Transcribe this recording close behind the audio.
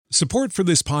Support for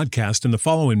this podcast and the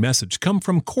following message come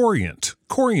from Corient.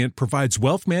 Corient provides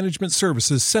wealth management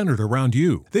services centered around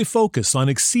you. They focus on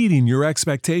exceeding your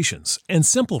expectations and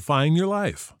simplifying your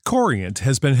life. Corient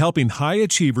has been helping high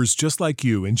achievers just like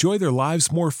you enjoy their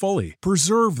lives more fully,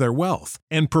 preserve their wealth,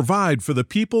 and provide for the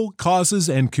people, causes,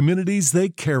 and communities they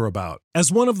care about. As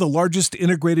one of the largest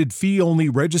integrated fee-only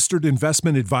registered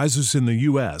investment advisors in the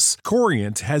U.S.,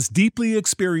 Corient has deeply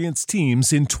experienced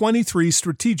teams in 23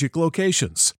 strategic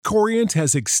locations. Corient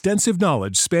has extensive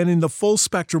knowledge spanning the full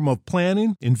spectrum of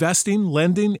planning, investing,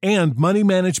 lending, and money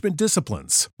management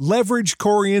disciplines. Leverage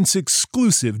Corient's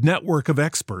exclusive network of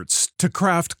experts to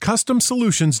craft custom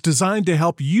solutions designed to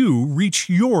help you reach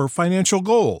your financial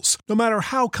goals, no matter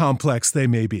how complex they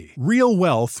may be. Real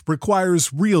wealth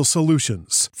requires real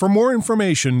solutions. For more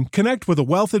information, connect with a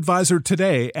wealth advisor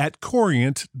today at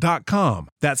Corient.com.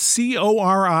 That's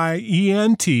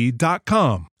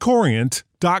Corient.com.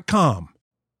 Corient.com.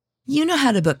 You know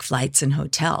how to book flights and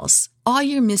hotels. All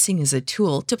you're missing is a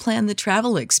tool to plan the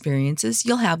travel experiences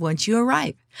you'll have once you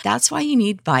arrive. That's why you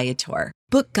need Viator.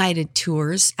 Book guided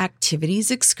tours,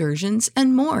 activities, excursions,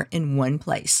 and more in one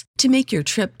place to make your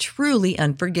trip truly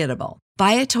unforgettable.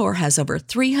 Viator has over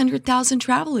 300,000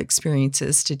 travel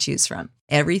experiences to choose from.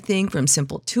 Everything from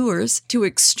simple tours to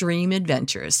extreme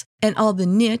adventures and all the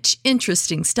niche,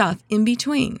 interesting stuff in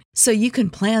between. So you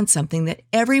can plan something that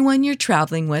everyone you're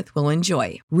traveling with will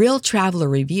enjoy. Real traveler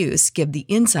reviews give the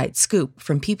inside scoop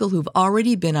from people who've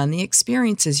already been on the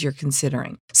experiences you're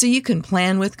considering. So you can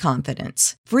plan with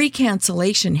confidence. Free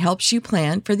cancellation helps you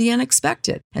plan for the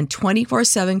unexpected. And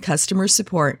 24/7 customer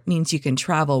support means you can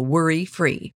travel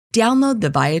worry-free. Download the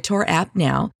Viator app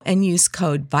now and use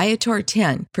code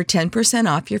Viator10 for 10%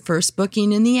 off your first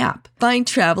booking in the app. Find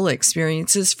travel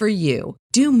experiences for you.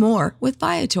 Do more with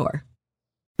Viator.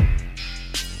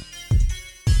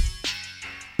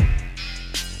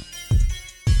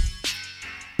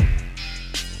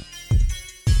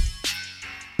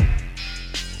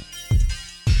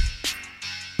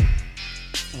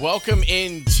 Welcome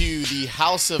into the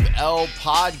House of L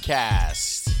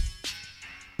podcast.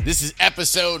 This is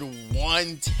episode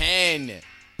 110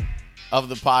 of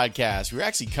the podcast. We're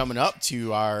actually coming up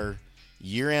to our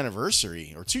year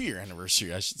anniversary, or 2-year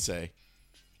anniversary, I should say.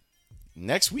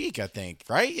 Next week, I think,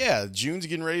 right? Yeah, June's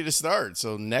getting ready to start.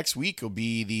 So next week will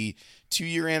be the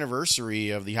 2-year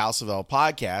anniversary of the House of L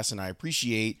podcast, and I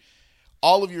appreciate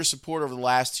all of your support over the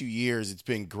last 2 years. It's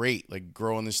been great, like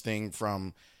growing this thing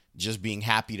from just being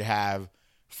happy to have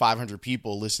 500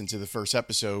 people listen to the first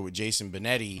episode with Jason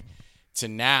Benetti to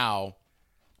now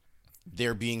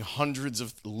there being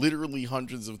literally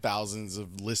hundreds of thousands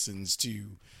of listens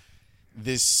to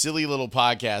this silly little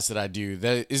podcast that I do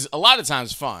that is a lot of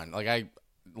times fun.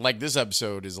 Like this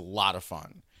episode is a lot of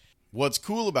fun. What's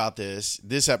cool about this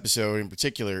episode in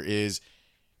particular is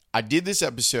I did this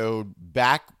episode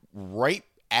back right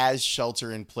as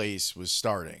Shelter in Place was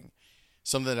starting.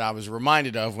 Something that I was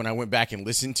reminded of when I went back and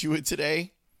listened to it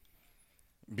today,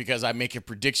 because I make a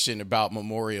prediction about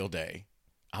Memorial Day.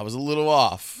 I was a little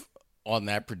off on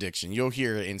that prediction. You'll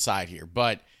hear it inside here,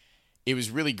 but it was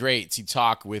really great to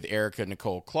talk with Erica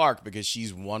Nicole Clark because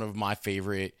she's one of my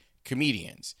favorite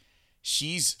comedians.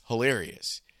 She's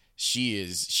hilarious.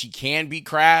 She can be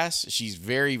crass. She's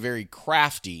very, very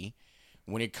crafty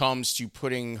when it comes to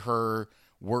putting her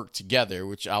work together,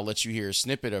 which I'll let you hear a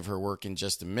snippet of her work in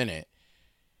just a minute.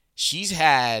 She's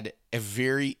had a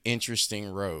very interesting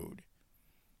road.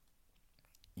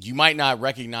 You might not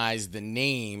recognize the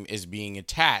name as being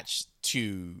attached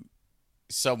to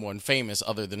someone famous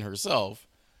other than herself,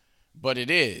 but it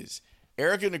is.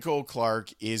 Erica Nicole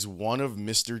Clark is one of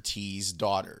Mr. T's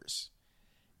daughters,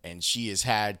 and she has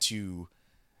had to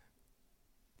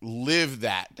live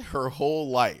that her whole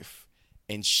life.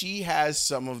 And she has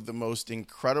some of the most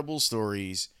incredible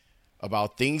stories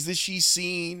about things that she's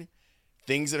seen,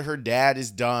 things that her dad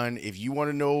has done. If you want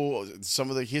to know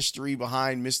some of the history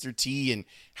behind Mr. T and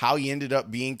how he ended up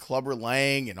being Clubber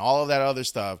Lang and all of that other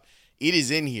stuff, it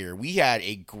is in here. We had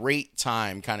a great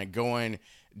time kind of going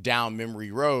down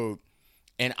memory road.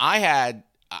 And I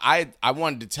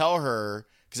wanted to tell her,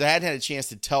 because I hadn't had a chance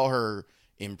to tell her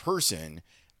in person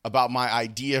about my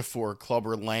idea for a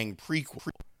Clubber Lang prequel.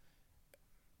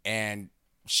 And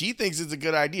she thinks it's a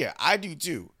good idea. I do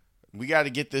too. We got to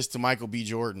get this to Michael B.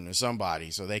 Jordan or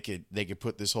somebody so they could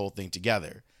put this whole thing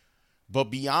together. But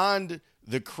beyond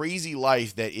the crazy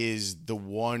life that is the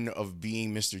one of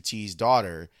being Mr. T's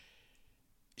daughter,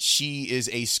 she is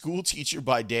a school teacher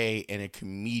by day and a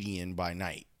comedian by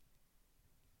night.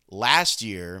 Last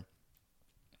year,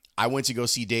 I went to go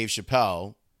see Dave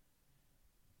Chappelle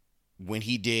when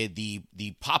he did the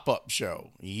pop-up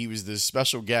show. He was the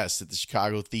special guest at the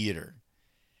Chicago Theater.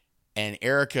 And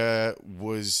Erica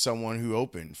was someone who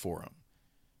opened for him.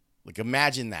 Like,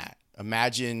 imagine that.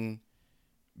 Imagine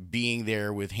being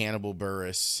there with Hannibal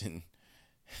Buress and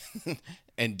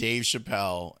and Dave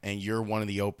Chappelle, and you're one of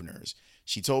the openers.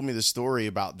 She told me the story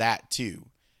about that too.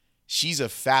 She's a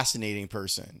fascinating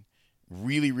person.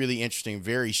 Really, really interesting,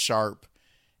 very sharp.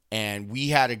 And we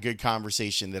had a good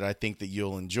conversation that I think that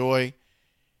you'll enjoy.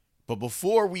 But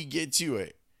before we get to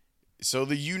it, so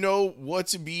that you know what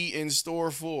to be in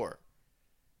store for,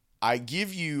 I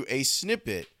give you a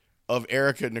snippet of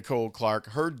Erica Nicole Clark,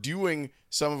 her doing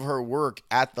some of her work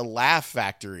at the Laugh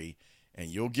Factory. And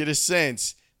you'll get a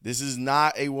sense this is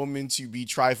not a woman to be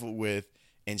trifled with.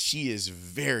 And she is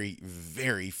very,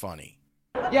 very funny.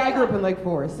 Yeah, I grew up in Lake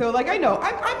Forest. So, like, I know.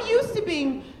 I'm used to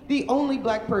being the only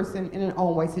black person in an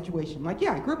all-white situation. Like,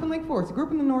 yeah, I grew up in Lake Forest. I grew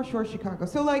up in the North Shore of Chicago.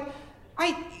 So, like,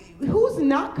 who's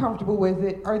not comfortable with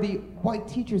it are the white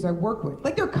teachers I work with.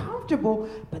 Like, they're comfortable,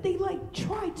 but they, like,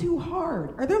 try too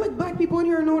hard. Are there, like, black people in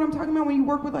here who know what I'm talking about when you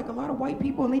work with, like, a lot of white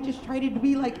people and they just try to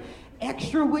be, like,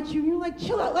 extra with you? You're like,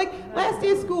 chill out. Like, last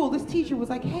day of school, this teacher was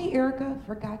like, hey, Erica,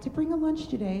 forgot to bring a lunch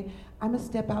today. I'm gonna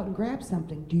step out and grab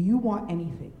something. Do you want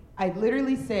anything? I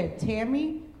literally said,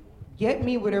 Tammy, get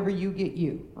me whatever you get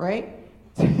you, right?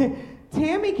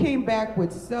 Tammy came back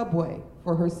with Subway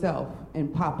for herself and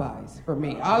Popeyes for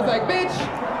me. I was like, bitch,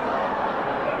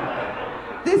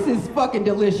 this is fucking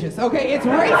delicious, okay? It's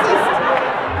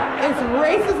racist. It's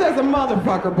racist as a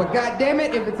motherfucker, but goddamn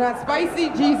it, if it's not spicy,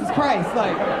 Jesus Christ,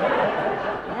 like,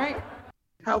 all right?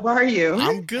 How are you?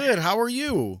 I'm good. How are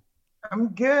you? I'm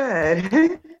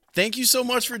good. Thank you so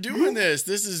much for doing this.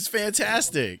 This is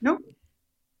fantastic. No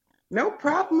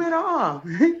problem at all.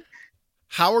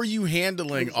 How are you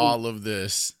handling all of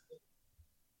this?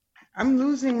 I'm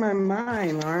losing my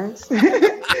mind, Lawrence.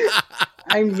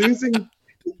 I'm losing.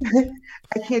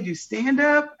 I can't do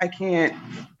stand-up. I can't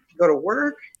go to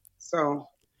work. So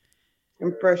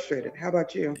I'm frustrated. How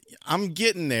about you? I'm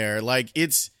getting there. Like,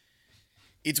 it's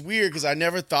weird because I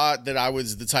never thought that I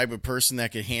was the type of person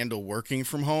that could handle working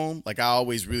from home. Like, I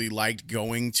always really liked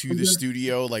going to the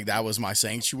studio. Like, that was my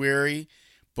sanctuary.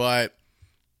 But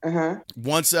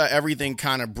once everything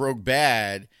kind of broke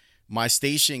bad, my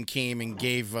station came and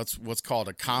gave us what's called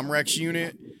a Comrex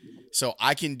unit. So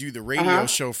I can do the radio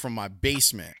show from my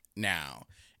basement now.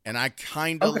 And I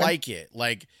kind of like it.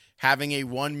 Like, having a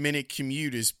 1-minute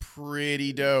commute is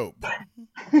pretty dope. Oh,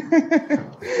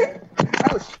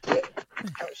 shit.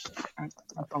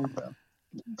 My phone fell.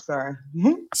 Sorry.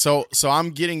 So I'm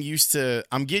getting used to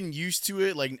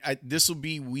it. Like, this will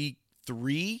be week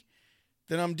 3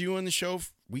 that I'm doing the show.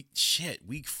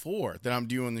 Week 4 that I'm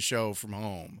doing the show from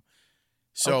home.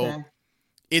 So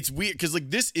it's weird because,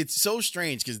 like, it's so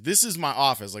strange because this is my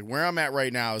office. Like, where I'm at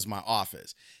right now is my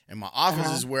office, and my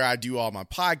office is where I do all my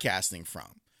podcasting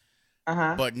from.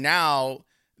 But now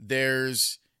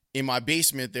in my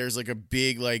basement, there's like a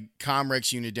big like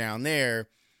Comrex unit down there.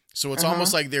 So it's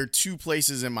almost like there are 2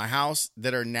 places in my house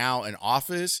that are now an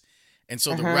office. And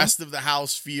so the rest of the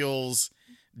house feels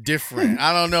different.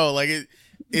 I don't know. Like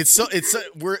it's so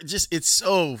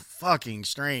fucking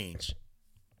strange.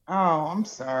 Oh, I'm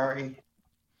sorry.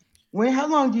 How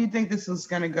long do you think this is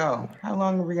going to go? How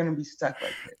long are we going to be stuck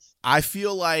like this? I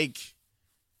feel like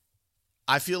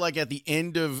at the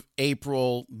end of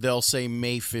April, they'll say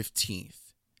May 15th.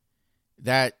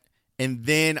 And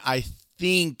then I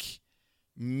think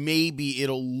maybe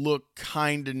it'll look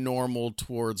kind of normal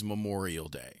towards Memorial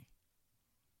Day.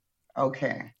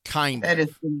 Okay. Kind of.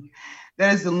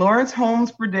 That is the Lawrence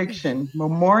Holmes prediction.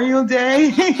 Memorial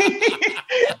Day.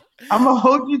 I'm going to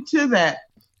hold you to that.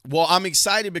 Well, I'm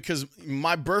excited because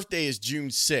my birthday is June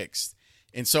 6th.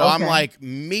 And so I'm like,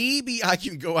 maybe I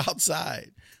can go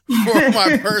outside for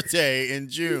my birthday in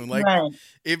June. Like,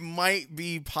 It might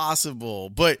be possible.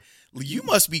 But you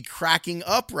must be cracking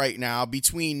up right now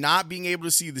between not being able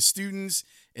to see the students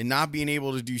and not being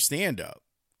able to do stand-up.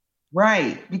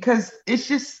 Right. Because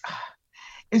it's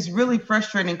really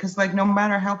frustrating because, like, no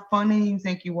matter how funny you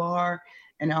think you are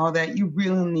and all that, you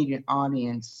really need an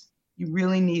audience. You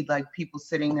really need, like, people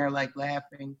sitting there, like,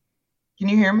 laughing. Can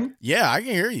you hear me? Yeah, I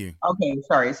can hear you. Okay,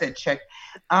 sorry, I said check.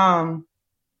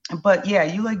 But yeah,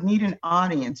 you like need an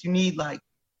audience. You need like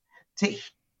to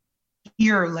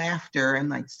hear laughter and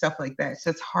like stuff like that.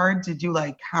 So it's hard to do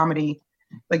like comedy.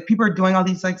 Like people are doing all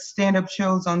these like stand-up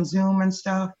shows on Zoom and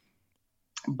stuff.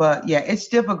 But yeah, it's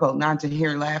difficult not to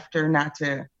hear laughter,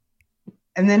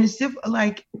 and then it's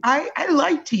like I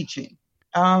like teaching.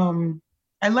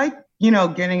 I like,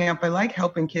 getting up. I like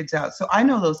helping kids out. So I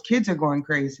know those kids are going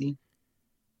crazy.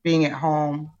 being at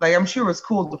home. Like, I'm sure it was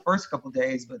cool the first couple of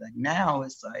days, but like now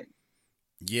it's like,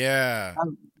 yeah.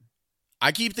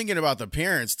 I keep thinking about the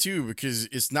parents too, because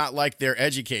it's not like they're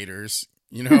educators,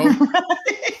 you know?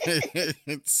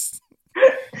 It's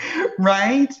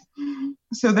right.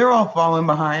 So they're all falling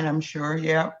behind, I'm sure.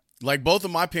 Yeah. like both of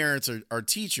my parents are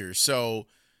teachers. So,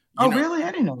 Really?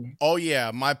 I didn't know that. Oh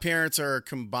yeah. My parents are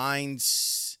combined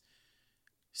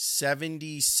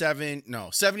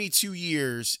 72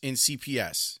 years in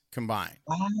CPS combined.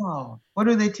 Wow. What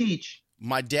do they teach?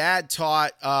 My dad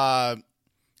taught,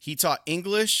 he taught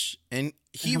English, and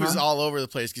he was all over the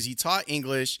place because he taught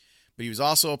English, but he was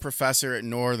also a professor at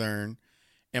Northern.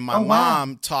 And my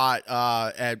mom taught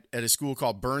at a school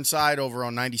called Burnside over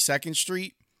on 92nd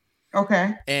Street.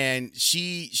 Okay. And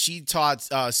she taught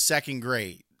second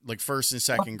grade, like first and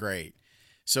second grade.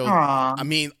 So, Aww. I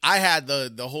mean, I had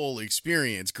the whole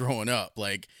experience growing up.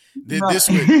 Like this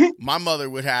would, my mother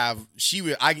would have,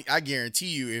 I guarantee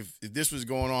you, if this was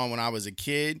going on when I was a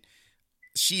kid,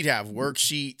 she'd have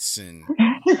worksheets and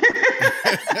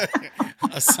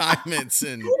assignments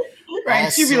and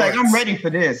right. She'd be like, I'm ready for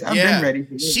this. I've been ready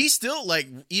for this. She's still like,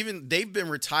 even they've been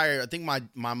retired. I think my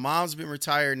mom's been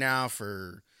retired now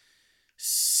for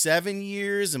 7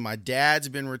 years, and my dad's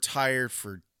been retired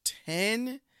for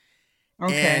 10.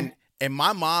 Okay. And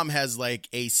my mom has like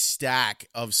a stack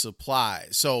of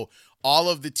supplies. So all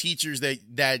of the teachers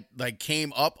that like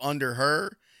came up under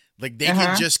her, like they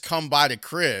can just come by the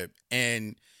crib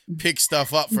and pick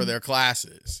stuff up for their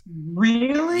classes.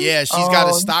 Really? Yeah, she's got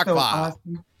a stockpile. So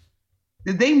awesome.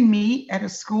 Did they meet at a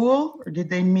school, or did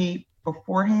they meet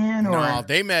beforehand? Or No,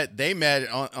 they met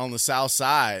on the South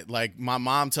Side. Like my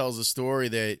mom tells a story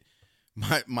that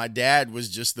my dad was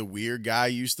just the weird guy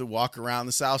who used to walk around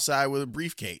the South Side with a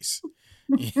briefcase.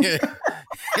 Yeah.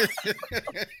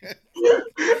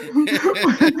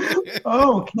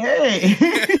 Okay.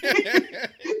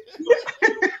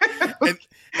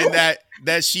 and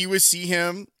that she would see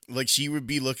him, like she would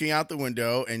be looking out the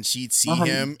window and she'd see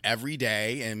him every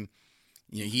day, and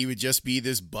he would just be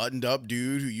this buttoned up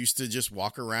dude who used to just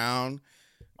walk around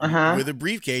with a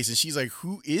briefcase. And she's like,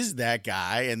 who is that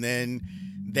guy? And then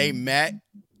they met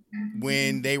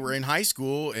when they were in high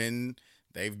school, and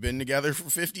they've been together for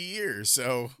 50 years.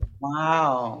 So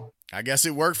wow. I guess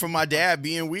it worked for my dad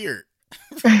being weird.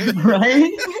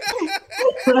 Right?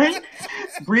 Right?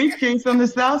 Briefcase on the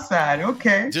South Side.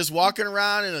 Okay. Just walking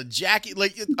around in a jacket.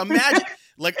 Like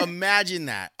imagine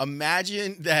that.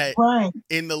 Imagine that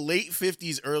in the late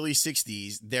 50s, early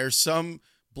 60s, there's some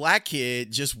black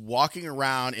kid just walking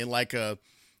around in like a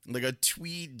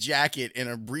tweed jacket and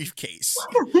a briefcase.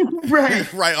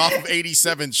 Right. Right off of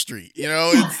 87th Street.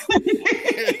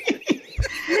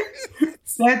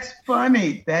 That's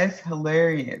funny. That's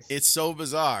hilarious. It's so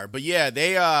bizarre. But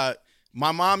yeah,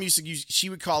 my mom she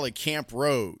would call it Camp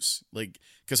Rose, like,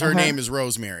 because her name is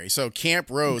Rosemary. So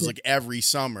Camp Rose, like every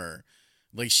summer,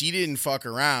 like she didn't fuck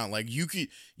around. Like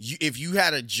if you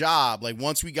had a job, like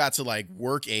once we got to like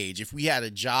work age, if we had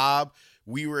a job,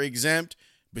 we were exempt.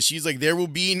 But she's like, there will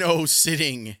be no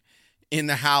sitting in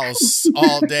the house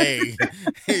all day.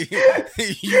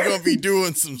 You're going to be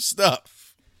doing some stuff.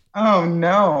 Oh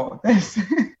no. That's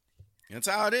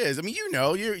how it is. I mean, you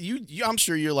I'm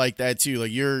sure you're like that too.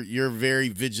 Like you're very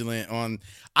vigilant on.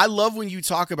 I love when you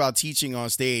talk about teaching on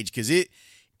stage, because it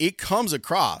comes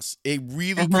across. It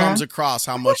really comes across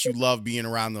how much you love being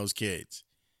around those kids.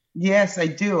 Yes, I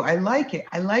do. I like it.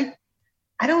 I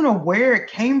don't know where it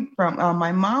came from.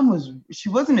 My mom she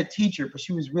wasn't a teacher, but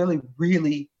she was really,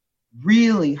 really,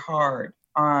 really hard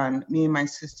on me and my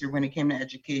sister when it came to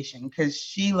education, because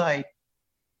she, like,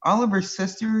 all of her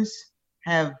sisters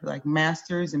have like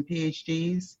masters and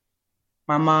PhDs.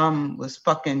 My mom was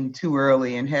fucking too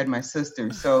early and had my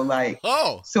sister. So like,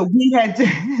 so we had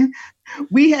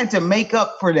to make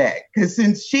up for that, because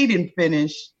since she didn't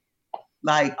finish,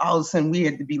 like all of a sudden we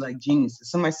had to be like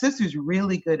geniuses. So my sister's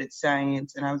really good at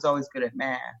science, and I was always good at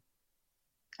math.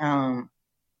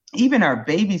 Even our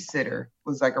babysitter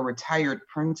was like a retired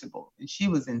principal, and she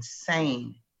was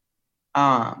insane.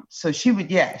 So she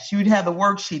would have the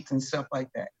worksheets and stuff like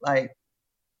that. Like,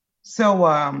 so,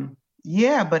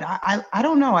 but I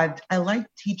don't know. I like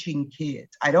teaching kids.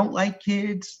 I don't like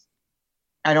kids.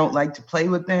 I don't like to play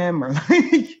with them, or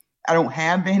like, I don't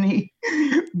have any,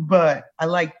 but I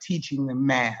like teaching them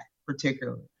math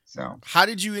particularly. So how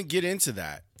did you get into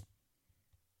that?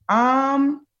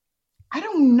 I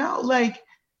don't know. Like,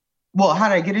 well, how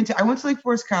did I get into? I went to Lake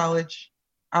Forest College.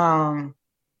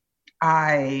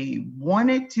 I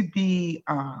wanted to be.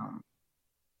 I'm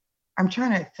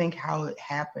trying to think how it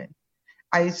happened.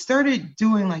 I started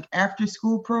doing like after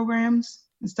school programs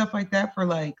and stuff like that for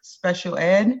like special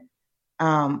ed,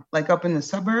 like up in the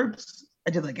suburbs. I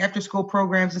did like after school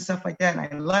programs and stuff like that, and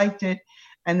I liked it.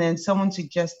 And then someone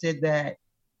suggested that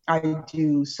I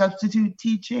do substitute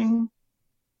teaching,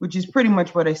 which is pretty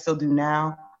much what I still do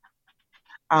now.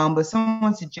 But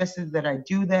someone suggested that I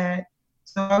do that.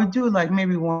 So I would do it like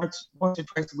maybe once or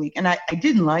twice a week. And I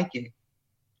didn't like it.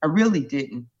 I really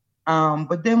didn't.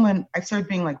 But then when I started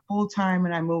being like full time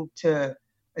and I moved to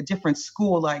a different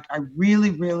school, like I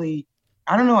really,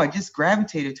 I don't know, I just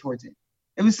gravitated towards it.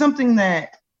 It was something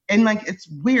that, and like it's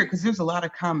weird because there's a lot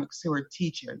of comics who are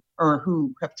teaching or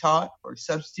who have taught or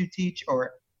substitute teach,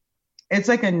 or it's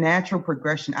like a natural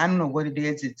progression. I don't know what it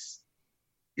is.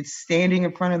 It's standing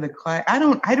in front of the class. I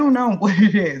don't know what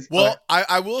it is. Well,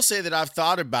 I will say that I've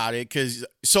thought about it because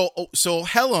so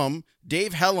Helm,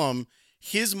 Dave Helm,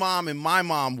 his mom and my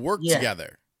mom worked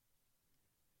together.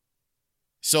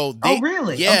 So they,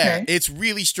 really? Yeah, okay. It's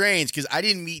really strange because I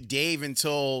didn't meet Dave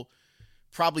until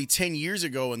probably 10 years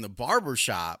ago in the barber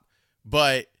shop.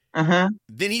 But then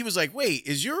he was like, wait,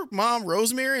 is your mom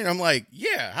Rosemary? And I'm like,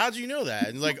 yeah, how'd you know that?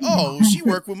 And like, oh, she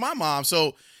worked with my mom.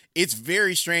 So it's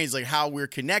very strange, like how we're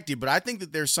connected. But I think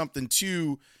that there's something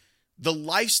to the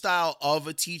lifestyle of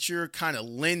a teacher kind of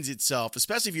lends itself,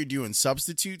 especially if you're doing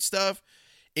substitute stuff.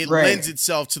 It lends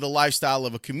itself to the lifestyle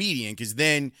of a comedian because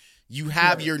then you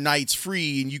have your nights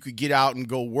free and you could get out and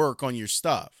go work on your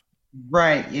stuff.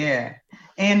 Right. Yeah.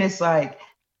 And it's like,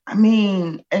 I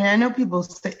mean, and I know people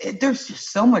say there's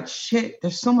just so much shit.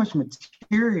 There's so much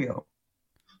material,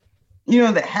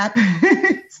 that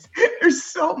happens. There's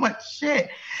so much shit.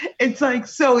 It's like,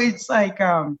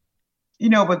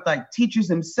 with like teachers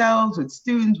themselves, with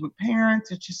students, with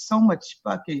parents, it's just so much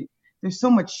there's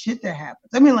so much shit that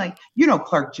happens. I mean, like,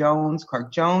 Clark Jones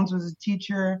was a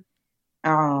teacher.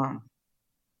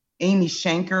 Amy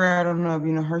Shanker, I don't know if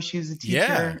you know her, she was a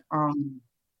teacher. Yeah.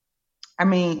 I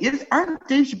mean, aren't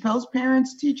Dave Chappelle's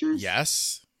parents teachers?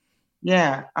 Yes.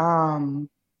 Yeah. I'm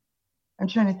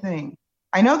trying to think.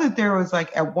 I know that there was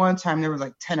like, at one time, there was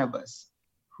like 10 of us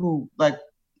who, like,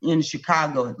 in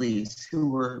Chicago at least,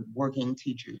 who were working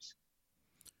teachers.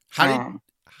 How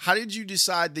did you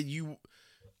decide that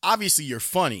obviously you're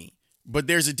funny, but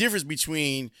there's a difference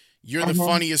between you're the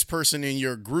funniest person in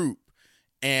your group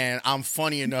and I'm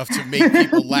funny enough to make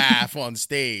people laugh on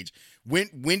stage.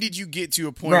 When did you get to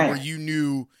a point where you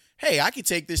knew, hey, I could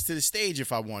take this to the stage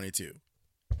if I wanted to?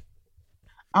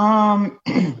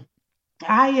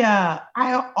 I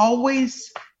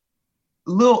always,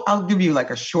 I'll give you like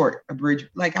a bridge.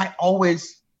 Like I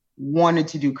always wanted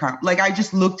to do comedy. Like I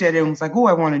just looked at it and was like, oh,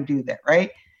 I want to do that.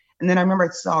 Right. And then I remember I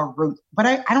saw, but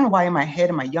I don't know why in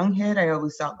my young head, I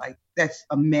always thought like, that's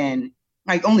a men,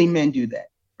 like only men do that.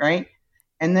 Right.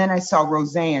 And then I saw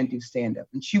Roseanne do stand-up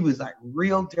and she was like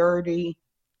real dirty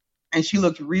and she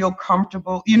looked real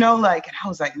comfortable, like, and I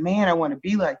was like, man, I want to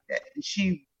be like that. And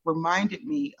she reminded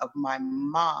me of my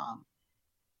mom,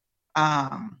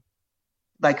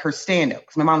 like her stand-up,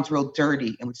 because my mom's real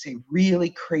dirty and would say really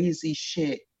crazy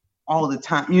shit all the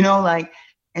time,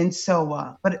 and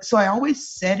so, so I always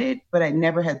said it, but I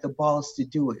never had the balls to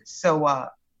do it. So I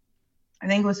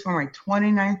think it was for my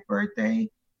 29th birthday.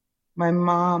 My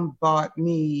mom bought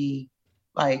me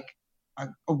like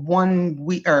a 1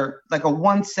 week or like a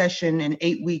 1 session and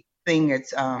 8-week thing at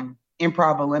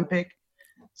Improv Olympic.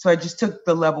 So I just took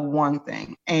the level 1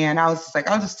 thing and I was just like,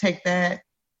 I'll just take that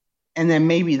and then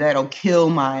maybe that'll kill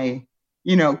my,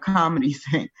 comedy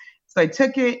thing. So I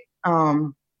took it.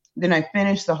 Then I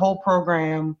finished the whole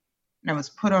program and I was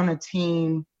put on a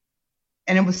team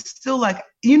and it was still like,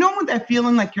 with that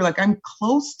feeling like you're like, I'm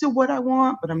close to what I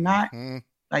want, but I'm not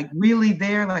like really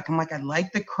there. Like, I'm like, I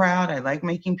like the crowd. I like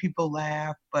making people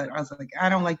laugh, but I was like, I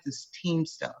don't like this team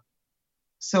stuff.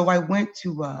 So I went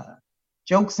to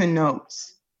Jokes and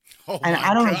Notes. And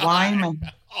I don't know why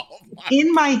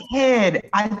in my head,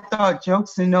 I thought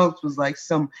Jokes and Notes was like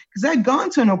because I'd gone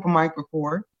to an open mic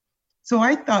before. So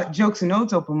I thought Jokes and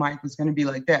Notes open mic was going to be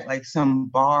like that, like some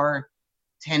bar,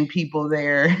 10 people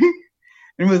there. And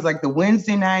it was like the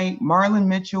Wednesday night. Marlon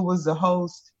Mitchell was the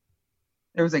host.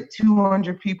 There was like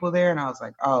 200 people there. And I was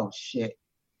like, oh, shit.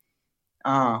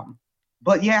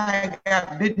 But yeah, I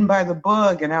got bitten by the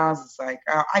bug. And I was just like,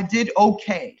 I did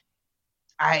okay.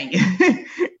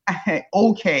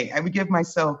 Okay. I would give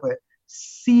myself a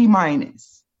C-.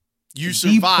 You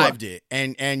survived it.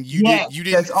 And you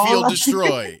didn't feel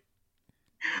destroyed.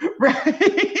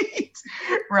 Right.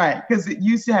 Right. Because it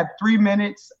used to have 3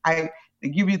 minutes. They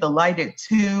give you the light at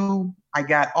 2. I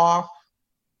got off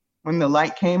when the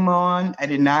light came on. I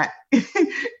did not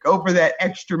go for that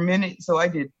extra minute. So I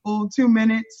did full 2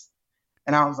 minutes.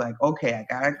 And I was like, okay, I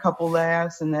got a couple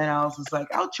laughs. And then I was just like,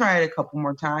 I'll try it a couple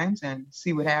more times and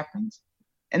see what happens.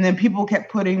 And then people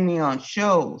kept putting me on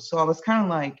shows. So I was kind of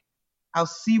like, I'll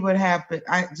see what happens.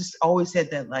 I just always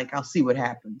said that, like, I'll see what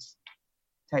happens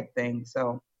type thing.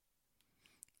 So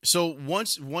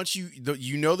once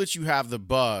you know that you have the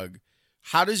bug,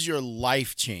 how does your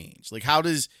life change? Like, how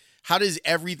does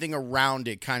everything around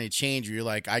it kind of change? You're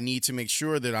like, I need to make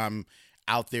sure that I'm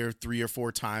out there 3 or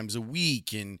 4 times a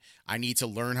week, and I need to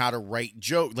learn how to write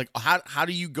jokes. Like, how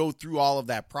do you go through all of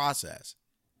that process?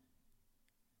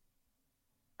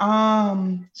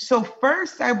 So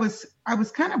first I was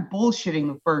kind of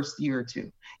bullshitting the first year or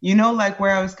two, like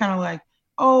where I was kind of like,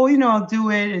 oh, I'll do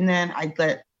it. And then I'd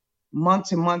let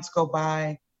months and months go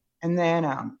by. And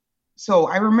then, so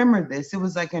I remember this, it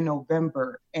was like in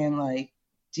November, and like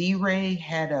D-Ray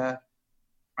had a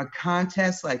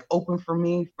contest like open for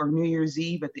me for New Year's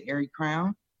Eve at the Airy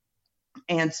Crown.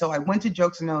 And so I went to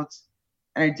Jokes and Notes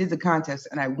and I did the contest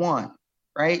and I won,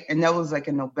 right? And that was like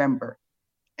in November.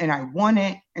 And I won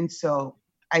it. And so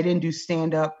I didn't do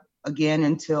stand-up again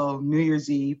until New Year's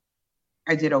Eve.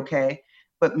 I did okay.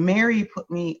 But Mary put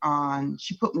me on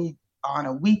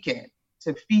a weekend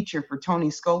to feature for Tony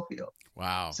Schofield.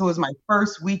 Wow. So it was my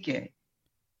first weekend.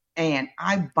 And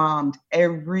I bombed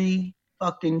every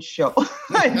fucking show.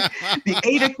 The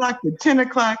 8 o'clock, the 10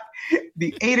 o'clock,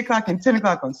 the 8 o'clock and 10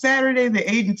 o'clock on Saturday,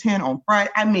 the 8 and 10 on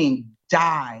Friday. I mean,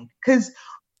 died. Because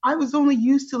I was only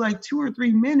used to like 2 or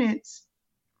 3 minutes.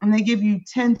 And they give you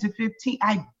 10 to 15.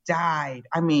 I died.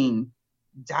 I mean,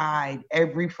 died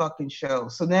every fucking show.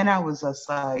 So then I was just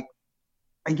like,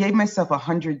 I gave myself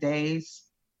 100 days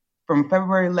from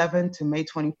February 11th to May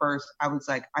 21st. I was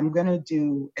like, I'm going to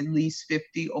do at least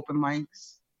 50 open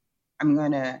mics. I'm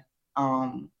going to,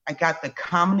 I got the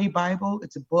Comedy Bible.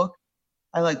 It's a book.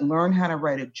 I like learned how to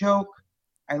write a joke.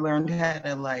 I learned how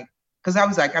to because I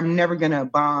was like, I'm never going to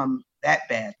bomb that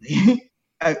badly.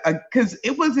 Because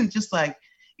it wasn't just like,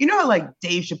 how like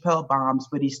Dave Chappelle bombs,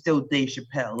 but he's still Dave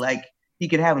Chappelle. Like he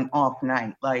could have an off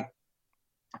night. Like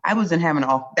I wasn't having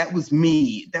off. That was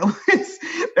me.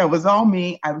 That was all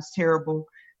me. I was terrible.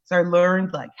 So I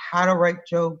learned like how to write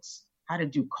jokes, how to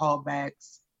do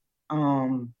callbacks.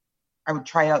 I would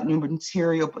try out new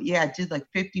material, but yeah, I did like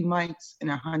 50 mics in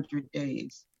 100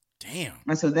 days. Damn.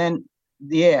 And so then,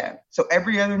 yeah. So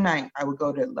every other night I would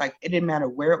go to it didn't matter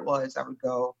where it was. I would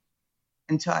go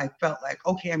until I felt like,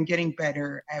 okay, I'm getting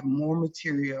better. I have more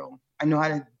material. I know how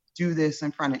to do this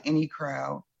in front of any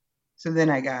crowd. So then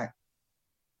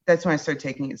that's when I started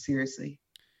taking it seriously.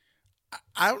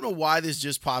 I don't know why this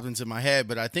just popped into my head,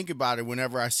 but I think about it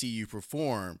whenever I see you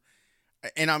perform.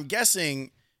 And I'm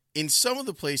guessing in some of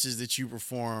the places that you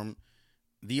perform,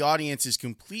 the audience is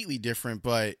completely different,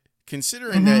 but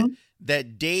considering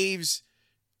that Dave's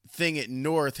thing at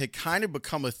North had kind of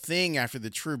become a thing after the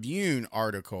Tribune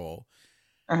article,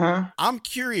 I'm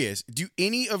curious, do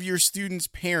any of your students'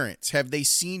 parents, have they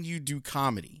seen you do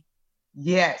comedy?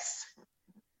 Yes.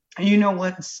 You know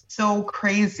what's so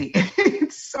crazy?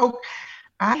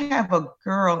 I have a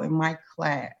girl in my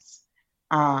class.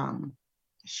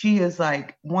 She is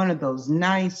like one of those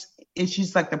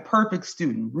she's like the perfect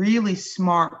student, really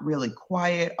smart, really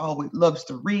quiet, always loves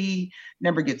to read,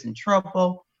 never gets in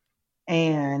trouble.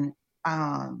 And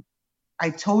I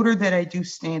told her that I do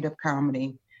stand-up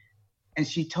comedy. And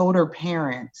she told her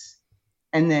parents,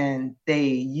 and then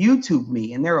they YouTubed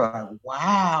me, and they were like,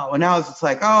 wow. And I was just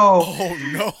like, oh,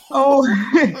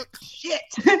 shit.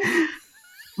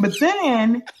 But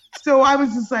then, so I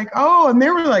was just like, oh, and they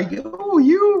were like, oh,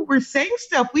 you were saying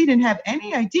stuff we didn't have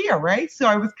any idea, right? So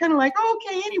I was kind of like, oh,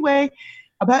 okay, anyway,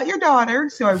 about your daughter.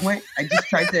 So I just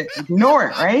tried to ignore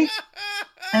it, right?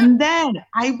 And then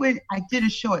I did a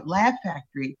show at Laugh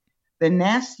Factory, the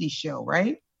Nasty Show,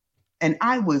 right? And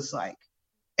I was like,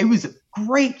 it was a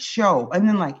great show. And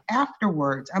then like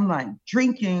afterwards, I'm like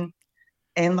drinking,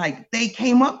 and like they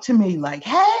came up to me like,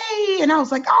 hey, and I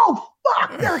was like, oh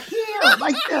fuck, they're here.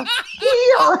 Like they're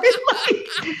here. And, like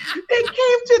they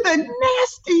came to the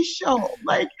Nasty Show.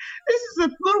 Like this is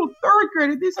a little third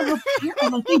grader. These are the parents.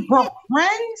 Like they brought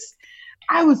friends.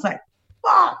 I was like,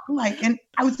 fuck. Like, and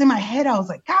I was in my head, I was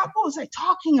like, God, what was I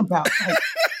talking about? Like,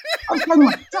 I was talking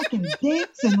about sucking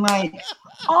dicks and like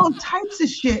all types of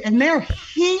shit, and they're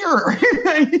here.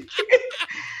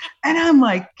 And I'm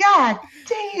like, God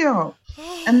damn.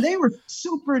 And they were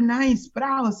super nice, but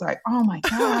I was like, oh my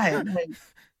God. Like,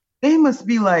 they must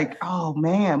be like, oh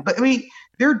man. But I mean,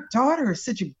 their daughter is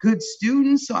such a good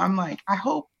student. So I'm like,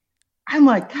 I'm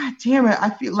like, God damn it. I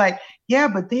feel like, yeah,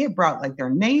 but they had brought like their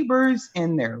neighbors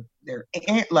and their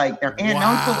aunt, like their aunt and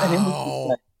uncle. And it was just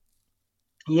like,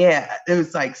 yeah, it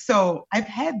was like, so I've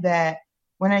had that.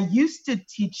 when I used to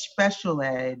teach special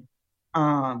ed,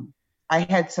 I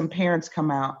had some parents come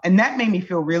out, and that made me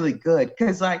feel really good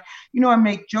because, like, I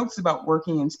make jokes about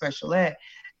working in special ed,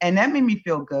 and that made me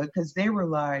feel good because they were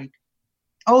like,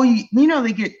 oh,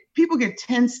 people get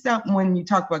tensed up when you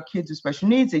talk about kids with special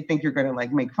needs. They think you're going to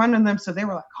like make fun of them. So they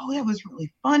were like, oh, that was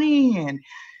really funny. And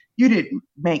you didn't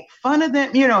make fun of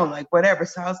them, like whatever.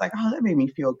 So I was like, oh, that made me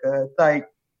feel good. Like,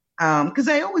 because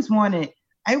I always wanted,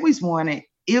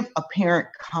 if a parent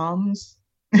comes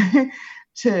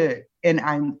and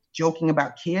I'm joking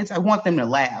about kids, I want them to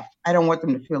laugh. I don't want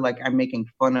them to feel like I'm making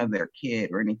fun of their kid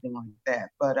or anything like that.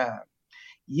 But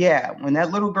yeah, when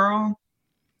that little girl,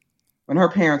 when her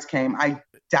parents came, I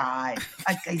died.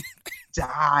 I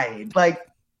died. Like,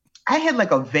 I had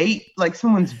like a vape, like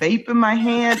someone's vape in my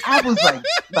hand. I was like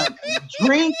a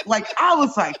drink. Like, I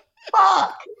was like,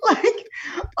 fuck. Like,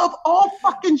 of all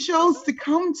fucking shows to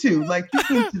come to, like, you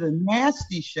came to the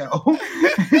nasty show.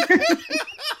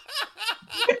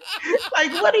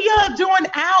 Like, what are y'all doing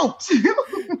out?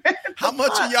 How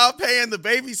much are y'all paying the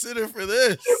babysitter for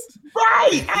this?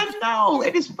 Right, I know.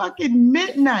 It is fucking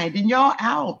midnight and y'all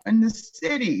out in the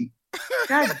city.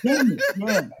 God damn it.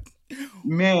 Yeah.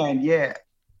 Man, yeah.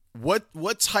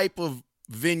 What type of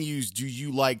venues do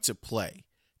you like to play?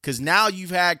 Because now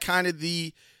you've had kind of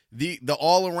the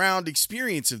all-around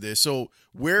experience of this. So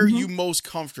where are you most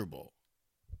comfortable?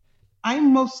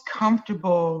 I'm most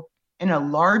comfortable in a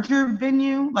larger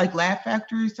venue, like Laugh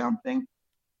Factory or something.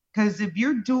 Because if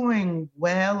you're doing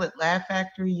well at Laugh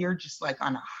Factory, you're just like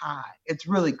on a high. It's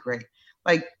really great.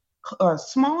 Like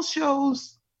small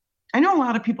shows, I know a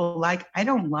lot of people I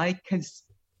don't like because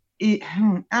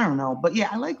I don't know. But yeah,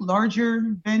 I like larger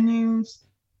venues.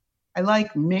 I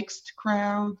like mixed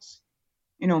crowds,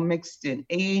 mixed in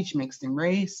age, mixed in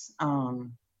race.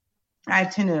 I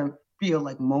tend to feel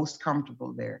like most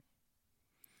comfortable there.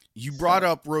 You brought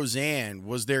up Roseanne.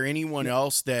 Was there anyone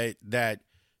else that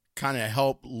kind of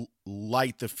helped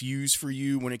light the fuse for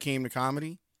you when it came to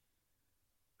comedy?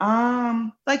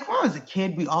 Like when I was a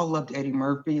kid, we all loved Eddie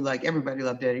Murphy. Like everybody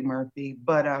loved Eddie Murphy.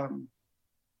 But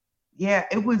yeah,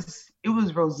 it was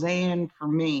Roseanne for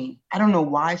me. I don't know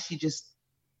why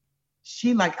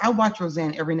I watch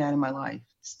Roseanne every night of my life,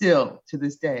 still to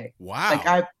this day. Wow.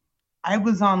 Like I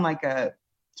was on like a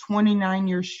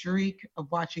 29-year streak of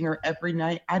watching her every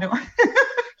night.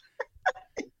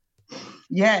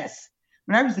 Yes.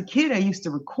 When I was a kid, I used to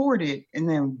record it and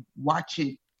then watch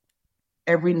it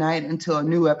every night until a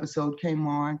new episode came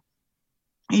on.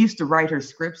 I used to write her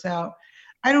scripts out.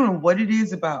 I don't know what it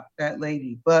is about that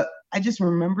lady, but I just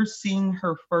remember seeing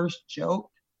her first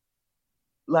joke.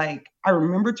 Like, I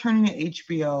remember turning to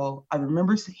HBO. I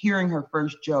remember hearing her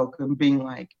first joke and being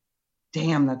like,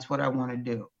 damn, that's what I want to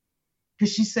do.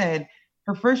 Because she said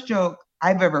her first joke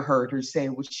I've ever heard her say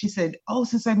was, she said, oh,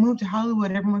 since I moved to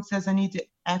Hollywood, everyone says I need to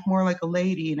act more like a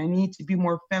lady and I need to be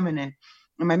more feminine.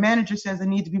 And my manager says I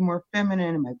need to be more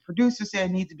feminine. And my producer said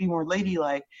I need to be more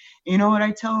ladylike. And you know what I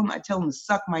tell him? I tell him to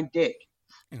suck my dick.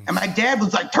 And my dad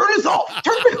was like, turn this off.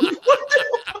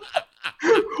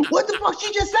 What the fuck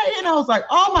she just said? And I was like,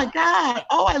 oh my God.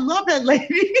 Oh, I love that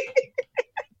lady.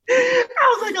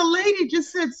 I was like, a lady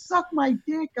just said, suck my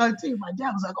dick. I tell you, my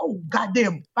dad was like, oh,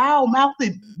 goddamn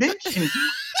foul-mouthed bitch. And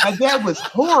my dad was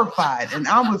horrified. And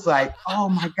I was like, oh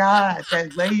my God,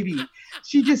 that lady.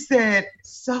 She just said,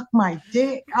 suck my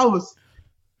dick. I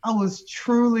was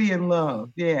truly in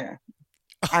love. Yeah.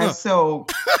 But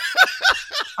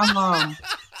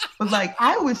like,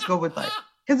 I always go with like,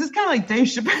 because it's kind of like Dave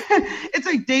Chappelle. It's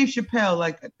like Dave Chappelle,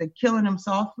 like the Killing Him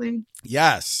Softly.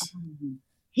 Yes.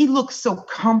 He looks so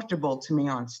comfortable to me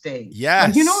on stage. Yes.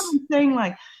 Like, you know what I'm saying?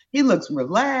 Like, he looks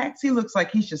relaxed. He looks like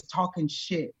he's just talking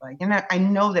shit. Like, and I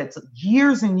know that's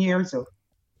years and years of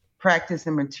practice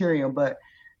and material, but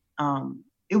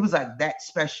it was like that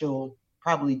special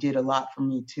probably did a lot for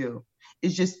me too.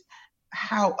 It's just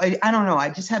how, I don't know. I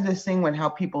just have this thing with how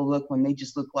people look when they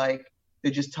just look like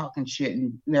they're just talking shit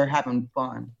and they're having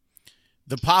fun.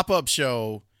 The pop-up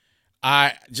show,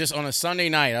 I just on a Sunday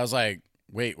night, I was like,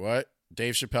 wait, what?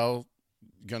 Dave Chappelle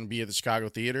gonna be at the Chicago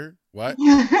Theater? What?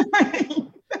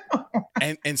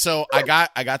 and so I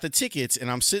got the tickets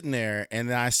and I'm sitting there and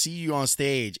then I see you on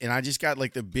stage and I just got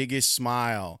like the biggest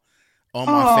smile on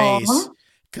my face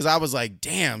because I was like,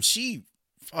 damn, she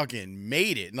fucking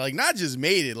made it. Like, not just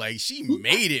made it, like she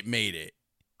made it.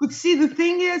 But see, the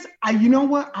thing is, you know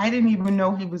what? I didn't even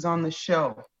know he was on the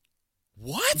show.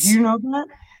 What? Do you know that?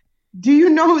 Do you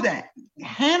know that?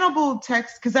 Hannibal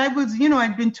texts, because I was,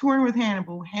 I'd been touring with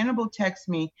Hannibal. Hannibal texts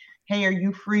me, hey, are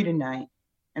you free tonight?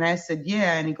 And I said,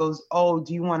 yeah. And he goes, oh,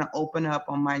 do you want to open up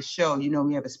on my show?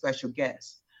 We have a special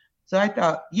guest. So I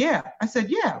thought, yeah. I said,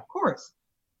 yeah, of course.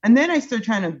 And then I started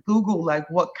trying to Google like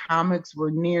what comics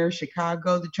were near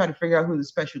Chicago to try to figure out who the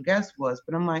special guest was.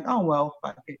 But I'm like, oh, well,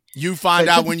 fuck it. You find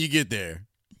out when you get there.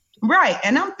 Right.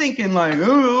 And I'm thinking like,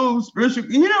 oh, special,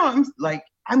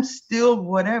 I'm still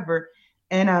whatever.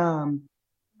 And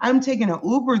I'm taking an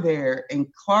Uber there and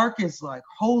Clark is like,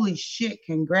 holy shit,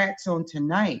 congrats on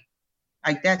tonight.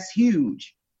 Like, that's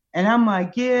huge. And I'm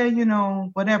like, yeah,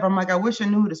 whatever. I'm like, I wish I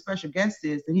knew who the special guest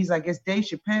is. And he's like, it's Dave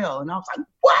Chappelle. And I was like,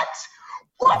 what?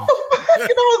 What the fuck? And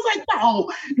I was like,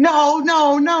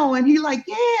 no. And he like,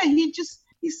 yeah, he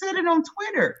said it on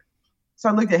Twitter. So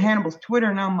I looked at Hannibal's Twitter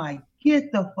and I'm like,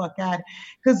 get the fuck out.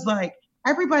 Because like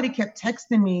everybody kept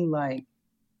texting me like,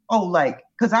 oh, like,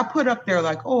 because I put up there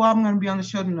like, oh, I'm going to be on the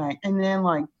show tonight. And then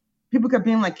like people kept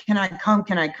being like, can I come?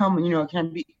 Can I come? And, can I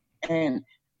be? And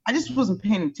I just wasn't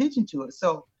paying attention to it.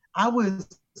 So I was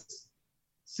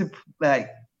like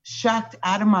shocked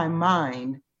out of my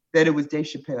mind that it was Dave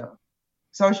Chappelle.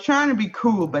 So I was trying to be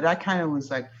cool, but I kind of was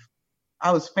like,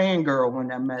 I was fangirl when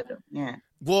I met him. Yeah.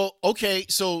 Well, okay.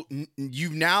 So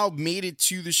you've now made it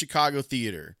to the Chicago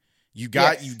theater. You're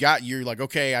like,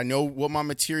 okay, I know what my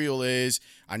material is.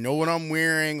 I know what I'm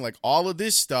wearing, like all of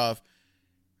this stuff.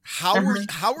 How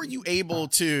are you able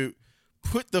to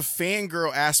put the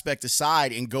fangirl aspect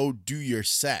aside and go do your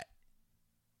set?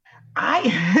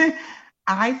 I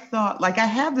thought, like, I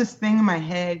have this thing in my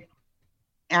head.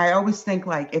 I always think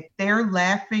like, if they're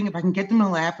laughing, if I can get them to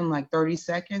laugh in like 30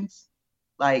 seconds,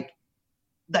 like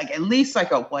at least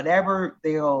like a whatever,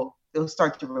 they'll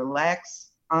start to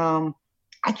relax.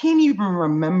 I can't even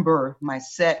remember my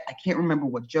set. I can't remember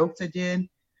what jokes I did.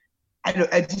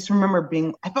 I just remember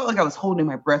I felt like I was holding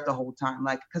my breath the whole time.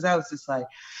 Like, cause I was just like,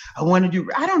 I want to do,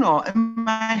 I don't know. In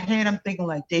my head, I'm thinking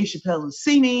like Dave Chappelle will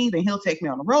see me, then he'll take me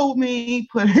on the road with me,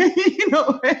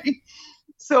 right?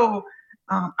 So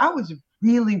I was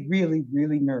really, really,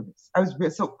 really nervous.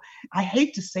 So I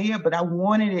hate to say it, but I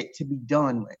wanted it to be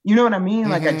done with. You know what I mean?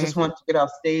 Like, I just wanted to get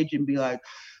off stage and be like,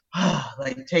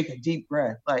 like take a deep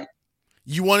breath. Like,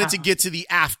 you wanted to get to the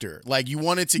after. Like, you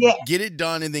wanted to get it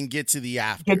done and then get to the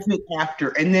after. Get to the after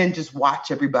and then just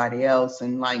watch everybody else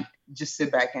and like just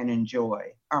sit back and enjoy.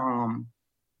 And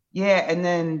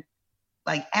then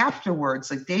like afterwards,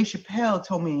 like Dave Chappelle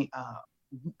told me a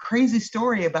crazy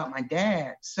story about my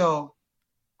dad. So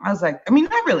I was like, I mean,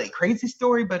 not really a crazy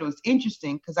story, but it was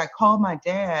interesting because I called my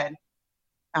dad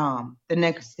the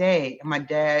next day and my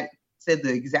dad said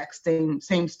the exact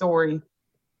same story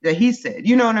that he said.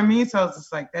 You know what I mean? So I was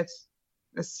just like, that's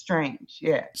strange.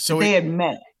 Yeah. So they had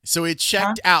met. So it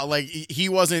checked out. Like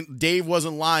Dave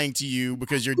wasn't lying to you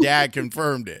because your dad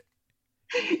confirmed it.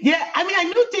 Yeah. I mean, I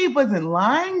knew Dave wasn't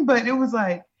lying, but it was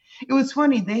like, it was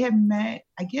funny. They had met,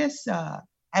 I guess,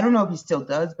 I don't know if he still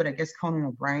does, but I guess Conan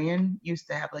O'Brien used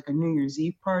to have like a New Year's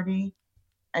Eve party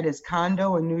at his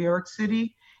condo in New York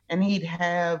City. And he'd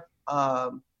have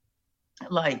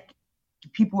like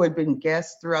people who had been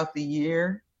guests throughout the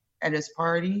year at his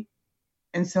party.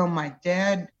 And so my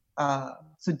dad,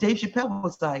 so Dave Chappelle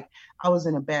was like, I was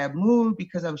in a bad mood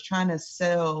because I was trying to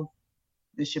sell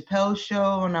the Chappelle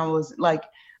show and I was like,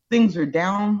 things were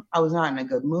down. I was not in a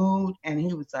good mood. And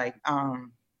he was like,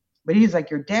 but he's like,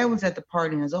 your dad was at the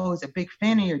party and is always a big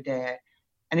fan of your dad.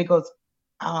 And he goes,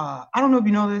 I don't know if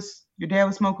you know this, your dad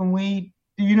was smoking weed.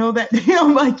 Do you know that?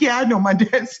 I'm like, yeah, I know my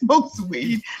dad smokes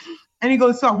weed. And he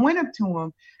goes, so I went up to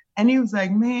him and he was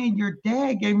like, man, your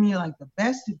dad gave me like the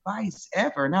best advice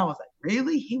ever. And I was like,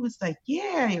 really? He was like,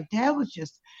 yeah, your dad was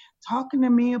just talking to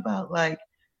me about like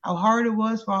how hard it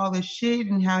was for all this shit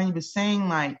and how he was saying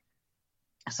like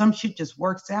some shit just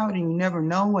works out and you never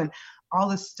know and all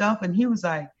this stuff. And he was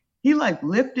like, he like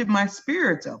lifted my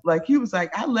spirits up. Like he was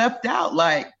like, I left out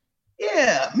like,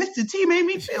 yeah, Mr. T made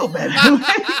me feel better. He was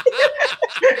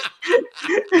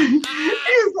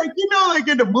like, like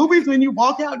in the movies when you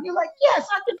walk out and you're like, yes,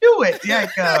 I can do it.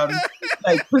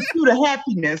 Like Pursuit of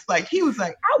Happiness. Like he was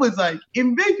like, I was like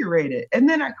invigorated. And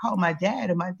then I called my dad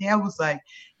and my dad was like,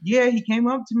 yeah, he came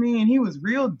up to me and he was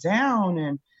real down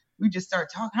and we just started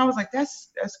talking. I was like,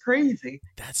 that's crazy.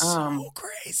 That's so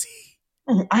crazy.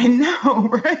 I know,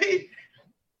 right?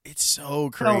 It's so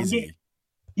crazy. So,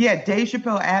 yeah, Dave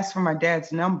Chappelle asked for my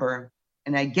dad's number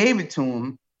and I gave it to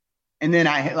him. And then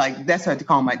that's what I had to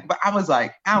call him. But I was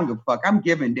like, I don't give a fuck. I'm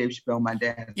giving Dave Chappelle my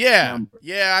dad's number.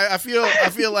 Yeah. I feel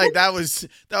like that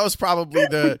was probably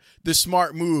the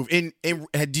smart move. And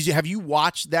have you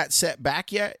watched that set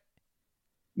back yet?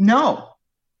 No.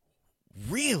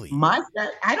 Really?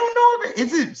 I don't know.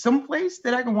 Is it someplace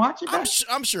that I can watch it?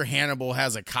 I'm sure Hannibal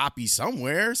has a copy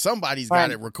somewhere. Somebody's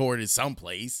got it recorded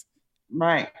someplace.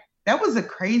 Right. That was a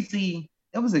crazy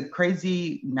it was a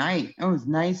crazy night. It was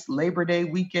nice Labor Day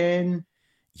weekend.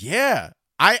 Yeah.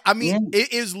 I mean, Yeah.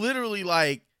 it is literally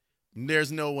like,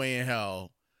 there's no way in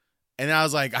hell. And I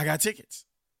was like, I got tickets.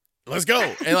 Let's go.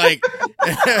 And like,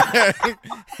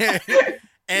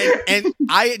 and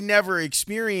I had never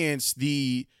experienced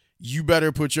the you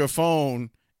better put your phone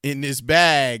in this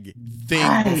bag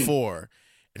thing before.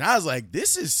 And I was like,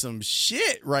 this is some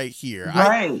shit right here.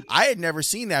 Right. I had never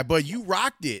seen that, but you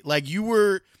rocked it. Like you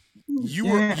were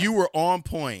on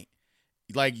point.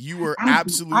 Like you were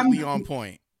absolutely on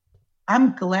point.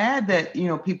 I'm glad that,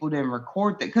 people didn't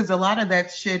record that, because a lot of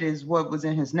that shit is what was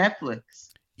in his Netflix.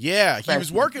 Yeah, he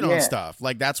was working on stuff.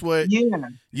 Like that's what you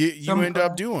end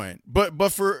up doing.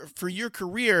 But for your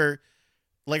career,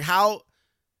 like how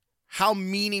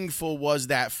meaningful was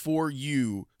that for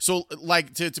you? So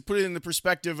like to put it in the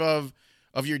perspective of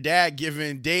your dad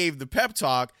giving Dave the pep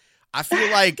talk, I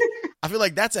feel like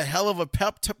that's a hell of a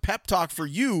pep talk for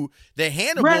you. That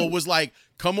Hannibal was like,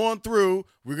 come on through,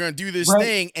 we're gonna do this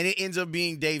thing, and it ends up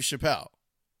being Dave Chappelle.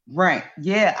 Right.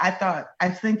 Yeah, I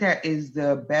think that is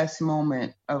the best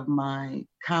moment of my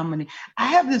comedy. I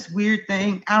have this weird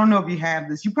thing. I don't know if you have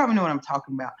this. You probably know what I'm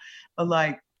talking about. But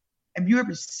like, if you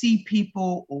ever see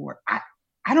people, or I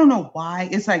don't know why,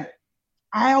 it's like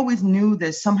I always knew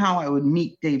that somehow I would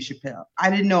meet Dave Chappelle. I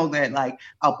didn't know that like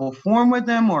I'll perform with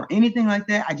him or anything like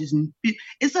that. I just,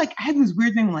 it's like I have this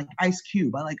weird thing like Ice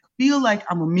Cube. I like feel like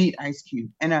I'm gonna meet Ice Cube,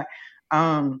 and I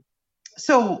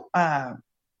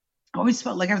always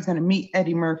felt like I was gonna meet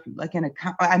Eddie Murphy. Like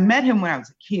I met him when I was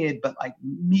a kid, but like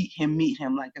meet him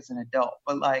like as an adult.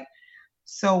 But like,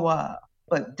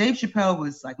 but Dave Chappelle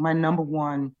was like my number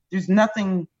one. There's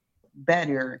nothing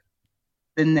better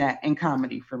than that in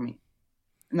comedy for me.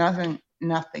 Nothing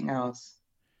else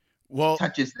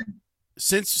touches it.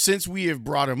 Since we have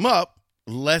brought him up,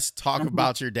 let's talk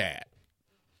about your dad.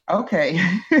 Okay.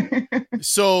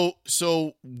 So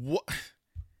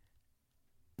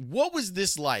what was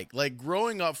this like? Like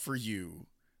growing up for you,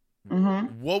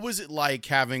 what was it like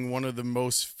having one of the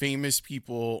most famous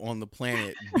people on the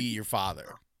planet be your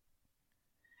father?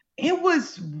 It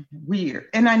was weird.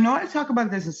 And I know I talk about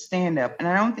this as stand-up, and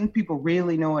I don't think people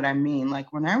really know what I mean.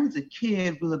 Like when I was a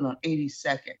kid, we lived on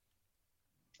 82nd.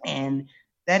 And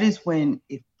that is when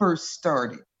it first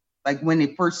started. Like when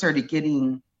it first started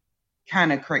getting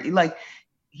kind of crazy. Like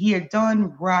he had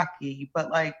done Rocky,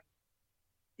 but like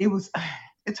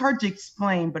it's hard to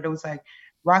explain, but it was like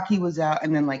Rocky was out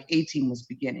and then like 18 was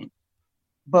beginning.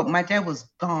 But my dad was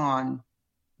gone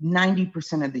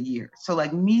 90% of the year. So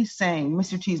like me saying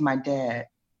Mr. T's my dad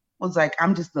was like,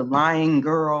 I'm just the lying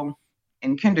girl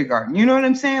in kindergarten. You know what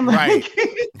I'm saying? Like, right.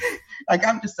 Like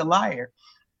I'm just a liar.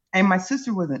 And my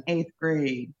sister was in 8th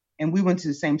grade and we went to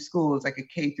the same school as like a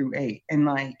K through 8. And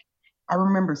like, I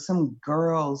remember some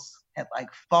girls had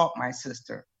like fought my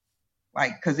sister,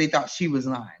 like, cause they thought she was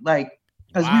lying. Like,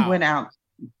 cause we went out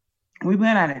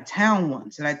of town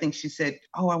once. And I think she said,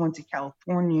 oh, I went to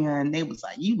California. And they was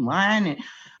like, you lying? And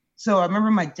so I remember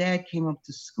my dad came up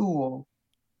to school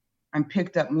and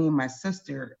picked up me and my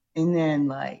sister. And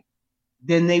then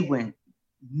then they went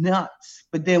nuts.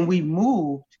 But then we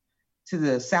moved to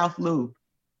the South Loop.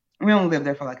 We only lived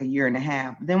there for like a year and a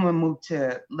half. Then we moved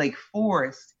to Lake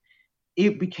Forest.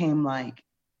 It became like,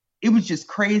 it was just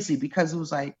crazy because it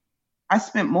was like, I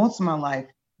spent most of my life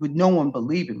with no one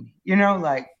believing me,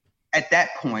 like at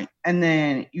that point. And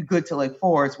then you go to Lake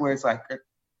Forest where it's like,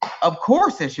 of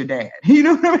course that's your dad. You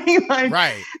know what I mean? Like,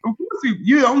 right. Of course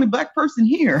you're the only Black person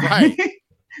here. Right.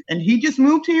 And he just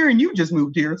moved here and you just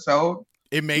moved here. So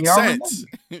it makes sense.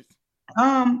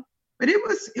 But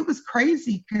it was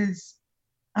crazy because,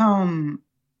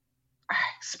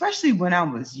 especially when I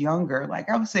was younger, like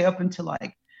I would say up until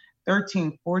like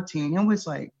 13, 14, it was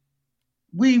like,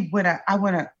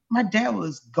 my dad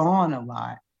was gone a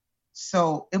lot.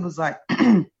 So it was like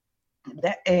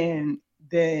that. And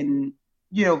then,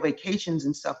 vacations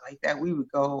and stuff like that, we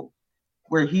would go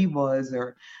where he was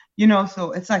or,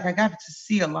 so it's like, I got to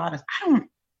see a lot of,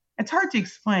 it's hard to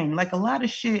explain, like a lot of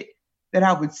shit that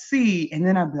I would see. And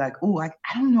then I'd be like, oh, I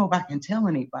don't know if I can tell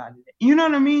anybody. You know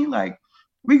what I mean? Like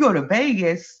we go to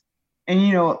Vegas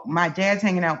and, my dad's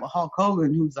hanging out with Hulk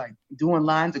Hogan, who's like doing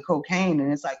lines of cocaine.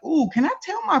 And it's like, oh, can I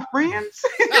tell my friends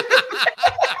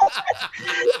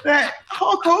that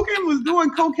Hulk Hogan was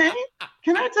doing cocaine?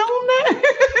 Can I tell them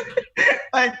that?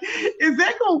 Like, is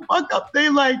that gonna fuck up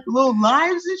their like little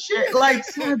lives and shit? Like,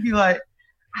 so I'd be like,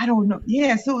 I don't know.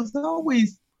 Yeah, so it's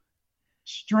always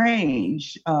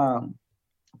strange.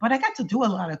 But I got to do a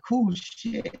lot of cool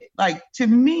shit. Like to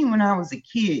me, when I was a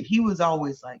kid, he was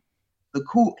always like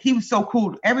he was so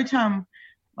cool. Every time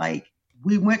like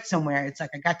we went somewhere, it's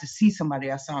like I got to see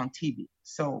somebody I saw on TV.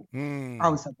 So I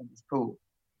always thought that was cool.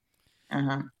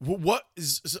 What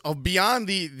is beyond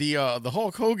the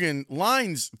Hulk Hogan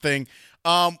lines thing?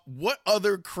 What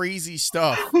other crazy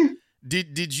stuff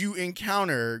did you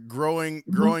encounter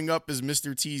growing up as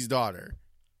Mr. T's daughter?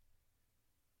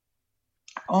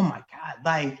 Oh my God!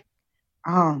 Like,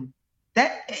 I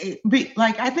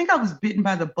think I was bitten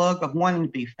by the bug of wanting to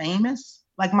be famous.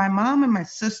 Like my mom and my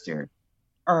sister,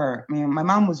 my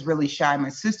mom was really shy. My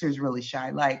sister's really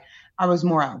shy. Like I was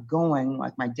more outgoing,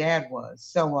 like my dad was.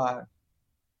 So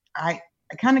I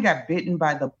kind of got bitten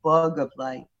by the bug of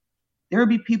like, there would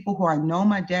be people who I know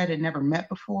my dad had never met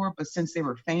before, but since they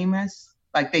were famous,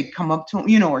 like they'd come up to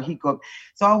him, or he'd go.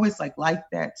 So I always like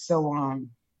that. So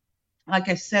like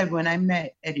I said, when I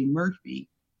met Eddie Murphy,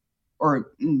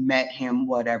 or met him,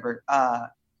 whatever,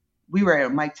 we were at a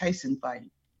Mike Tyson fight,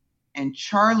 and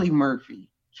Charlie Murphy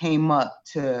came up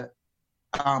to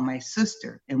my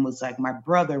sister and was like, my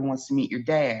brother wants to meet your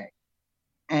dad.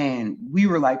 And we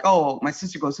were like, oh, my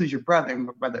sister goes, who's your brother? And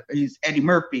my brother, he's Eddie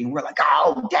Murphy. And we're like,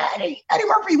 oh, daddy, Eddie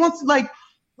Murphy wants to like,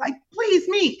 please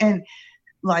meet. And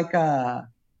like,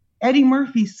 Eddie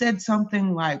Murphy said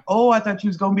something like, oh, I thought you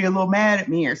was going to be a little mad at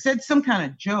me, or said some kind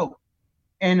of joke.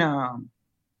 And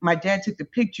my dad took the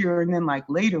picture, and then like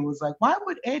later was like, why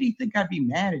would Eddie think I'd be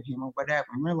mad at him or whatever?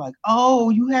 And we're like, oh,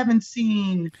 you haven't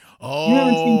seen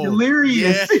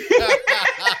Delirious. Yeah.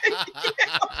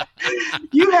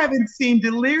 You haven't seen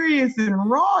Delirious and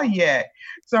Raw yet.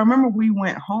 So I remember we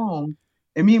went home,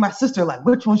 and me and my sister like,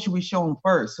 which one should we show him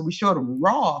first? So we showed him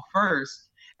Raw first.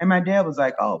 And my dad was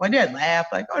like, my dad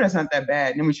laughed like, oh, that's not that bad.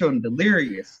 And then we showed him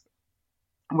Delirious,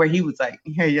 where he was like,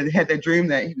 he had that dream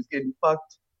that he was getting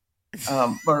fucked.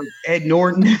 Or Ed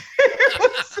Norton.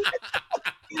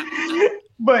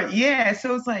 But yeah,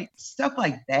 so it's like stuff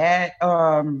like that.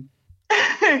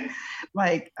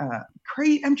 Like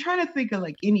crazy. I'm trying to think of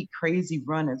like any crazy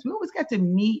runners. We always got to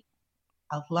meet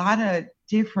a lot of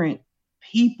different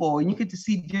people, and you get to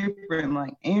see different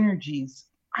like energies.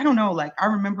 I don't know. Like I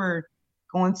remember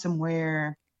going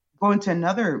to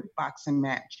another boxing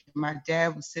match. My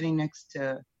dad was sitting next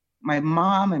to my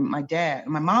mom and my dad.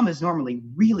 My mom is normally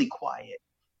really quiet,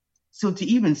 so to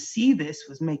even see this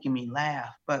was making me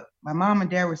laugh. But my mom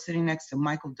and dad were sitting next to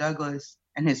Michael Douglas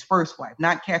and his first wife,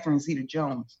 not Catherine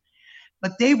Zeta-Jones.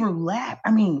 But they were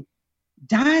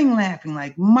dying laughing.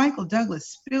 Like Michael Douglas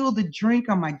spilled a drink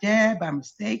on my dad by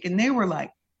mistake, and they were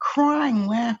like crying,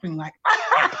 laughing, like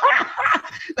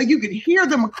like you could hear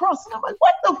them across. And I'm like,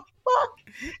 what the fuck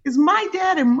is my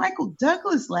dad and Michael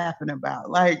Douglas laughing about?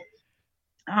 Like,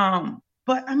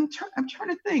 but I'm trying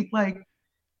to think, like,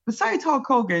 besides Hulk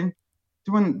Hogan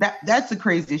doing that's the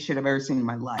craziest shit I've ever seen in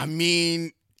my life. I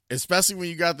mean, especially when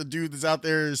you got the dude that's out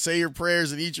there, say your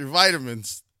prayers and eat your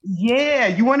vitamins. Yeah.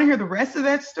 You want to hear the rest of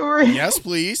that story? Yes,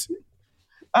 please.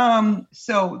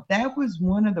 So that was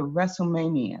one of the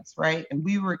WrestleManias, right? And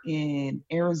we were in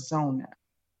Arizona,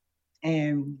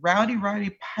 and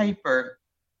Rowdy Piper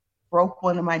broke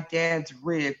one of my dad's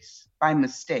ribs by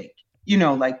mistake,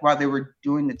 like while they were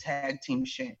doing the tag team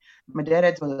shit. My dad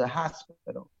had to go to the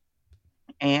hospital,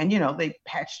 and, they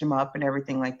patched him up and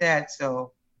everything like that.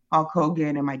 So Hulk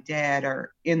Hogan and my dad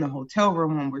are in the hotel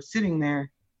room when we're sitting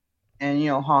there, and,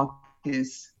 Hulk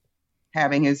is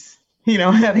having his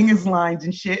lines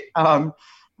and shit,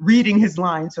 reading his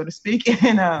lines, so to speak.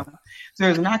 And so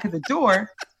there's a knock at the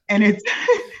door, and it's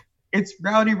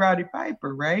Rowdy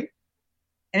Piper, right?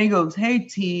 And he goes, hey,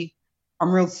 T,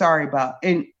 I'm real sorry about.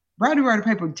 And Rowdy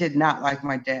Piper did not like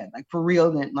my dad, like for real,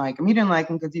 didn't like him. He didn't like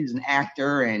him because he was an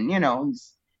actor, and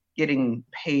he's getting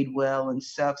paid well and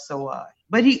stuff. So,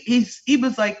 but he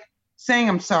was like saying,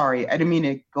 I'm sorry, I didn't mean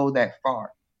to go that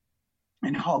far.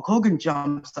 And Hulk Hogan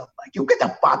jumps up like, yo, get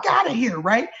the fuck out of here,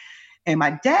 right? And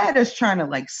my dad is trying to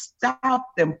like stop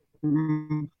them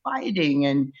from fighting.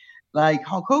 And like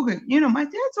Hulk Hogan, my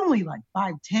dad's only like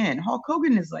 5'10". Hulk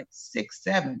Hogan is like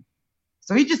 6'7".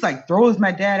 So he just like throws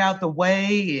my dad out the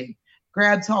way and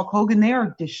grabs Hulk Hogan. They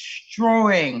are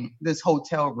destroying this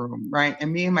hotel room, right?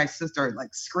 And me and my sister are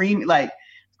like screaming, like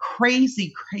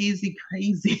crazy,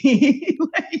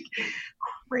 like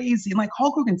crazy. And like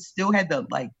Hulk Hogan still had the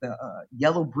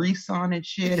yellow briefs on and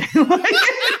shit. Like,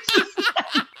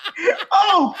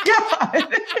 oh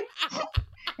God.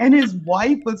 And his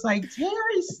wife was like,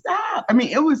 Terry, stop. I mean,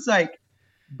 it was like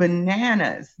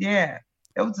bananas. Yeah.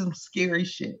 That was some scary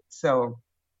shit. So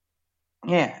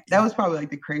yeah, that was probably like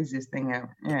the craziest thing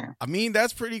ever. Yeah. I mean,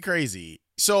 that's pretty crazy.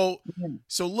 So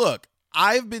look,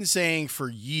 I've been saying for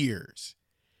years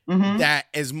that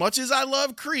as much as I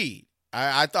love Creed,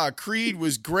 I thought Creed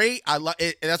was great. I like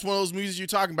it. That's one of those movies you're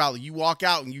talking about. Like, you walk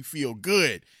out and you feel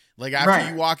good. Like after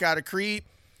you walk out of Creed.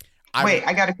 Wait,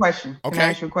 I got a question. Okay. Can I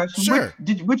ask you a question? Sure.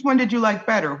 Which one did you like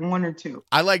better, 1 or 2?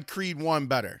 I liked Creed 1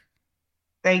 better.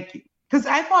 Thank you. Because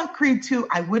I thought Creed 2,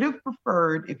 I would have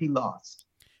preferred if he lost.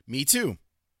 Me too.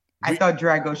 I thought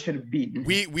Drago should have beaten.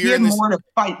 He had more to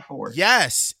fight for.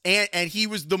 Yes, and he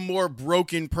was the more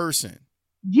broken person.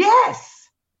 Yes.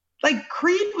 Like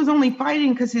Creed was only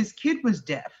fighting because his kid was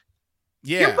deaf.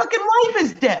 Yeah. Your fucking wife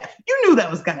is deaf. You knew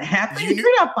that was gonna happen.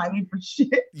 You're not fighting for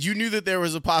shit. You knew that there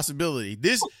was a possibility.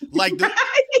 This like the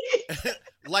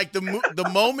like the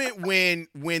moment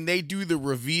when they do the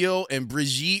reveal and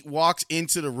Brigitte walks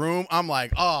into the room, I'm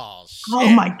like, oh shit. Oh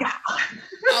my God.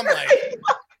 I'm like,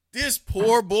 this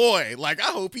poor boy. Like,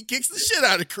 I hope he kicks the shit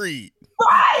out of Creed.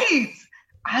 Right.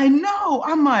 I know.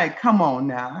 I'm like, come on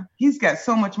now. He's got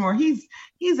so much more. He's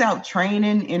out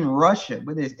training in Russia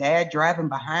with his dad driving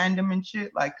behind him and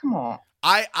shit. Like, come on.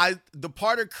 The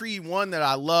part of Creed 1 that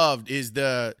I loved is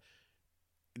the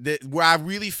where I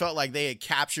really felt like they had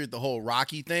captured the whole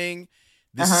Rocky thing.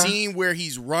 The scene where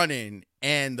he's running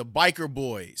and the biker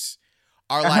boys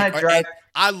are like,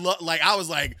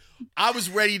 I was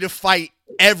ready to fight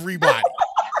everybody.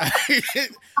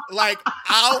 Like,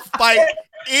 I'll fight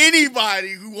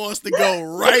anybody who wants to go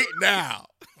right now.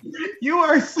 You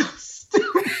are so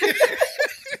stupid.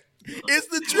 It's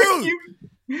the truth.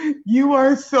 You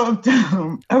are so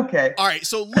dumb. Okay. All right.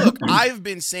 So look, I've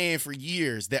been saying for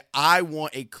years that I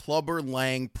want a Clubber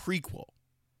Lang prequel.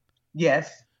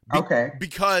 Yes. Okay.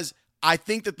 Because I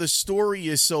think that the story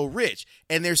is so rich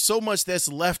and there's so much that's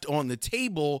left on the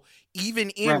table,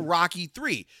 even in Rocky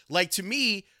 3. Like, to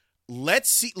me, let's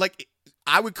see, like,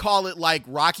 I would call it like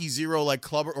Rocky 0, like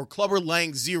Clubber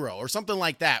Lang 0 or something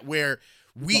like that, where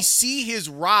we see his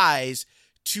rise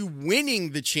to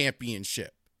winning the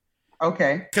championship.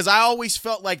 Okay. Because I always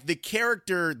felt like the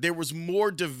character, there was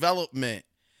more development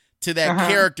to that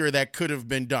character that could have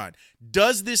been done.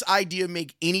 Does this idea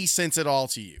make any sense at all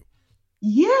to you?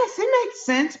 Yes, it makes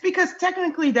sense because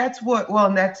technically that's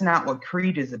not what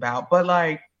Creed is about, but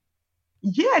like,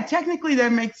 yeah, technically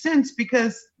that makes sense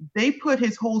because they put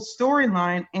his whole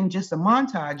storyline in just a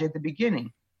montage at the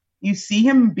beginning. You see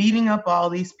him beating up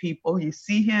all these people. You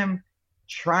see him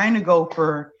trying to go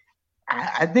for,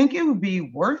 I think it would be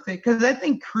worth it because I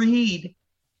think Creed,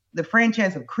 the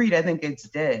franchise of Creed, I think it's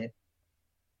dead.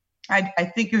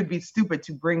 I think it would be stupid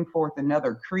to bring forth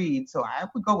another Creed. So I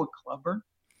would go with Clubber.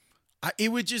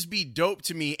 It would just be dope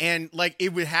to me, and like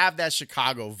it would have that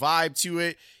Chicago vibe to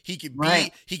it. He could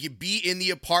be in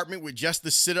the apartment with just the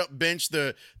sit-up bench,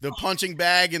 the punching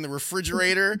bag, and the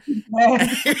refrigerator.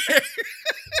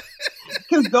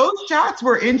 Because those shots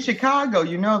were in Chicago,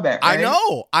 you know that, right?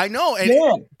 I know,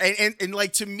 and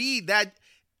like, to me,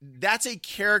 that's a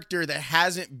character that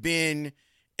hasn't been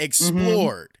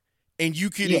explored, and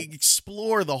you could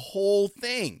explore the whole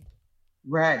thing.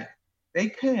 Right, they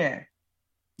could.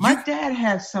 My dad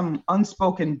has some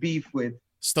unspoken beef with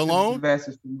Stallone.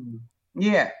 Sylvester Stallone.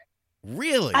 Yeah.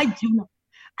 Really? I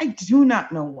do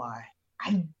not know why.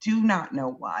 I do not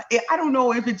know why. I don't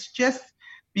know if it's just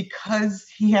because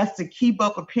he has to keep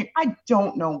up appearance. I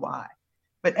don't know why.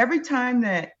 But every time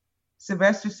that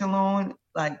Sylvester Stallone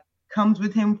like comes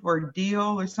with him for a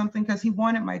deal or something, because he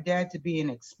wanted my dad to be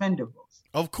in Expendables.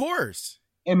 Of course.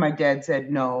 And my dad said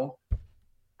no.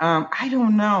 I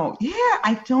don't know. Yeah,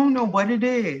 I don't know what it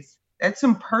is. That's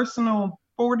some personal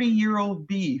 40-year-old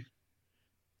beef.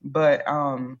 But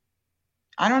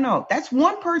I don't know. That's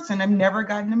one person I've never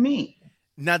gotten to meet.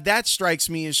 Now that strikes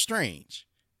me as strange.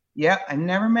 Yeah, I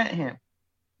never met him.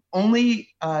 Only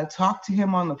talked to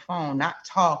him on the phone. Not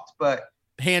talked, but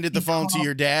handed the phone to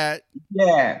your dad.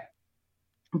 Yeah.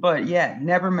 But yeah,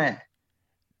 never met.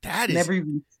 That is never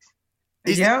even.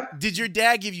 Did your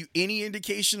dad give you any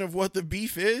indication of what the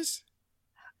beef is?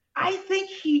 I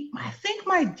think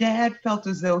my dad felt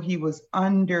as though he was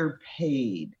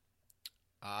underpaid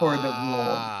for the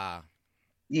role.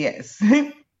 Yes.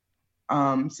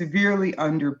 Severely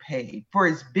underpaid for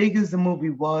as big as the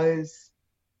movie was,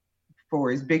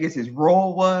 for as big as his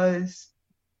role was.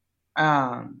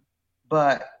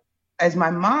 But as my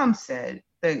mom said,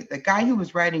 the guy who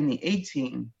was writing the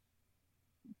A-Team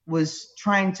was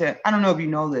trying to, I don't know if you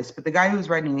know this, but the guy who was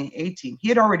writing the A-Team, he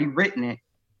had already written it.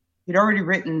 He'd already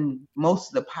written most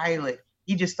of the pilot.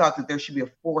 He just thought that there should be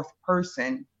a fourth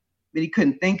person that he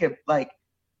couldn't think of. Like,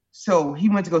 so he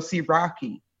went to go see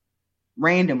Rocky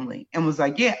randomly and was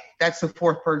like, yeah, that's the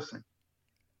fourth person.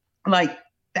 Like,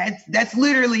 that's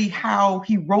literally how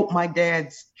he wrote my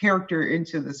dad's character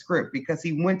into the script, because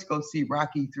he went to go see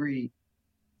Rocky 3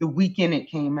 the weekend it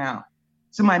came out.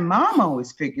 So my mom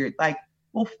always figured like,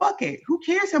 well, fuck it. Who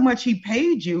cares how much he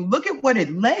paid you? Look at what it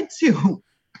led to.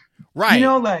 Right. You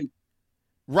know, like.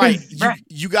 Right.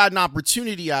 You got an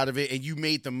opportunity out of it and you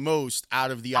made the most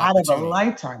out of the opportunity. Out of a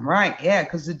lifetime. Right. Yeah.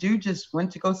 Because the dude just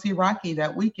went to go see Rocky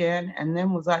that weekend and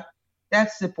then was like,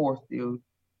 that's the fourth dude.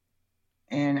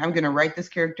 And I'm going to write this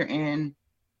character in.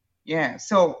 Yeah.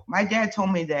 So my dad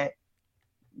told me that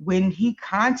when he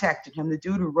contacted him, the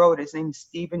dude who wrote it, his name is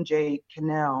Stephen J.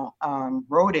 Cannell,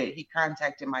 wrote it. He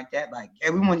contacted my dad like,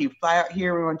 yeah, we want you to fly out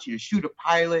here. We want you to shoot a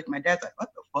pilot. My dad's like, what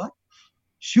the fuck?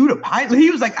 Shoot a pilot? He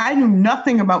was like, I knew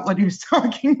nothing about what he was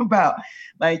talking about.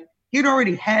 Like, he'd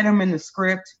already had him in the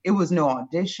script. It was no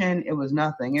audition. It was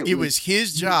nothing. It was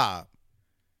his job.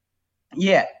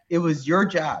 Yeah, it was your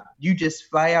job. You just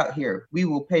fly out here. We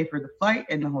will pay for the flight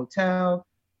and the hotel.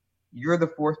 You're the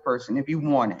fourth person if you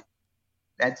want it.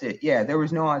 That's it. Yeah, there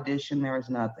was no audition. There was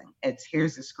nothing.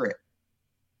 Here's the script.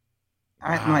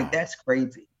 Wow. I'm like, that's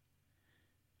crazy.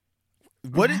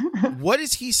 What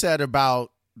has he said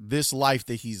about this life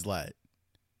that he's led?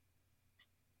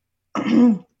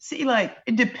 See, like,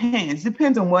 it depends.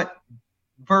 Depends on what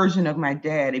version of my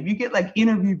dad. If you get like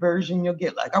interview version, you'll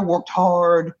get like, I worked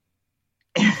hard,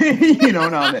 you know,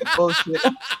 and all that bullshit.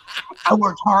 I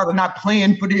worked hard. I'm not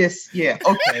playing for this. Yeah,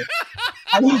 okay.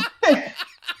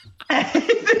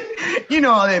 You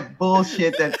know, all that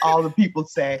bullshit that all the people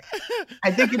say.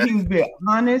 I think if he was being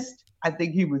honest, I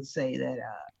think he would say that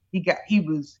he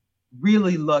was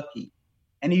really lucky.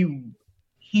 And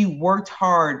he worked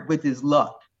hard with his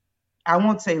luck. I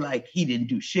won't say like he didn't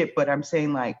do shit, but I'm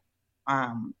saying like,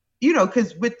 you know,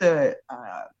 because with the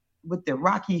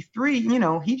Rocky 3, you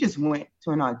know, he just went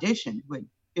to an audition with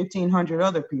 1,500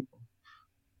 other people.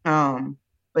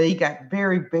 But he got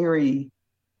very, very,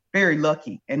 very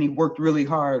lucky, and he worked really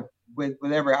hard with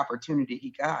every opportunity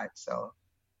he got. So,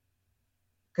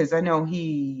 because I know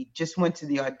he just went to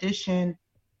the audition.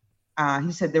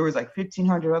 He said there was like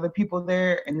 1,500 other people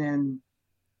there, and then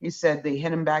he said they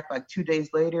hit him back like 2 days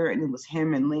later, and it was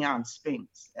him and Leon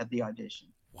Spinks at the audition.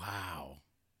 Wow.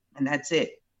 And that's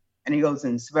it. And he goes,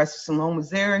 and Sylvester Stallone was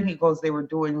there, and he goes, they were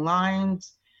doing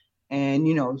lines, and,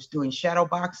 you know, was doing shadow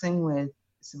boxing with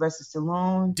Sylvester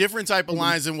Stallone. Different type of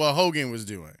lines than what Hogan was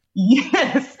doing.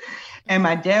 Yes. And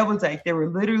my dad was like, they were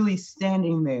literally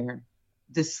standing there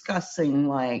discussing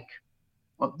like,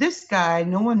 well, this guy,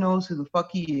 no one knows who the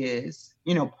fuck he is,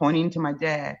 you know, pointing to my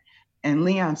dad. And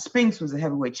Leon Spinks was a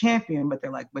heavyweight champion, but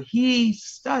they're like, but he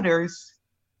stutters,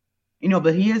 you know,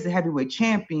 but he is a heavyweight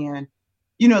champion.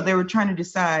 You know, they were trying to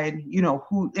decide, you know,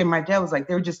 who, and my dad was like,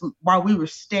 they were just, while we were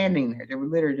standing there, they were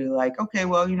literally like, okay,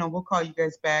 well, you know, we'll call you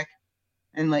guys back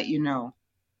and let you know.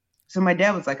 So my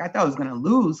dad was like, I thought I was going to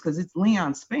lose because it's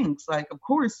Leon Spinks. Like, of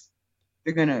course,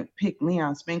 they're going to pick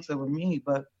Leon Spinks over me,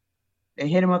 but they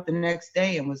hit him up the next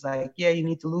day and was like, yeah, you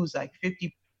need to lose like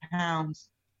 50 pounds,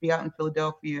 be out in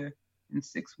Philadelphia in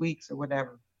 6 weeks or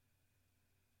whatever.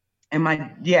 And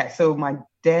so my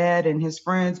dad and his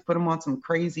friends put him on some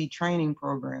crazy training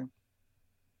program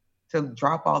to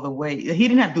drop all the weight. He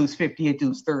didn't have to lose 50, he had to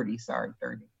lose 30. Sorry,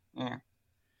 30. Yeah.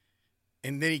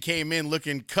 And then he came in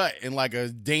looking cut and like a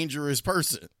dangerous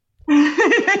person.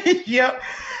 Yep.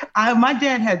 My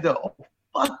dad had the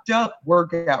fucked up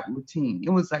workout routine. It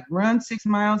was like run 6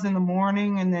 miles in the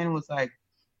morning, and then it was like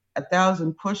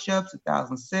 1,000 push-ups,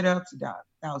 1,000 sit-ups,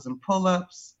 1,000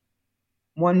 pull-ups,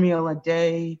 1 meal a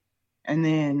day, and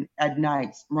then at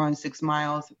night run 6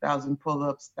 miles, 1,000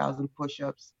 pull-ups, 1,000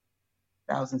 push-ups,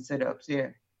 1,000 sit-ups. Yeah,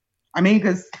 I mean,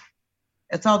 because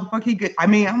that's all the fuck he could. I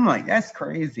mean, I'm like, that's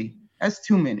crazy. That's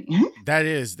too many.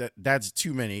 That's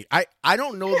too many. I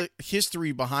don't know the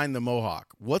history behind the Mohawk.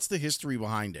 What's the history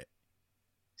behind it?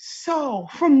 So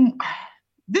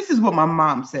this is what my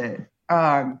mom said.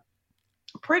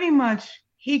 Pretty much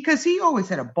because he always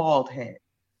had a bald head.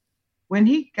 When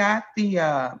he got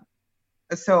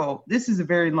so this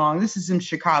is some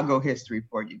Chicago history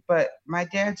for you. But my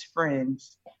dad's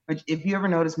friends, which if you ever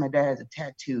notice, my dad has a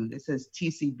tattoo that says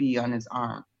TCB on his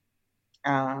arm.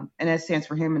 And that stands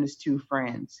for him and his two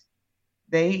friends.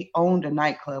 They owned a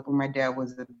nightclub where my dad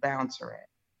was the bouncer at.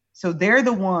 So they're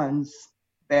the ones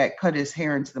that cut his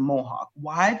hair into the Mohawk.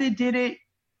 Why they did it,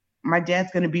 my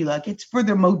dad's going to be like, it's for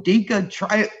the Modica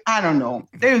tribe. I don't know.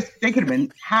 They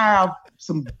could have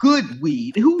some good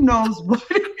weed. Who knows what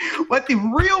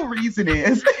the real reason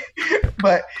is.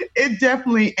 But it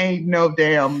definitely ain't no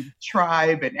damn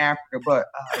tribe in Africa. But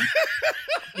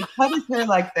they cut his hair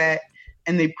like that,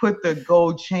 and they put the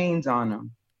gold chains on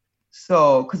him.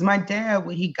 So, because my dad,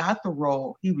 when he got the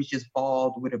role, he was just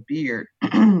bald with a beard.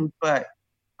 But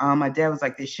my dad was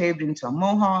like, they shaved into a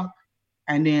Mohawk,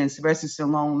 and then Sylvester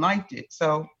Stallone liked it.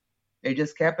 So They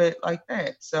just kept it like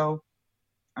that. So,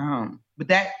 but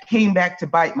that came back to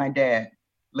bite my dad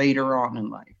later on in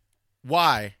life.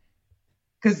 Why?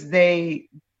 Because they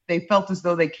felt as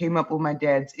though they came up with my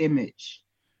dad's image.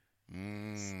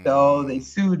 So they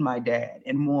sued my dad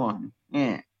and won.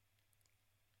 Yeah.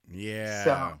 Yeah.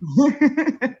 So,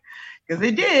 because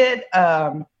they did.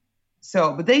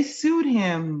 But they sued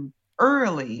him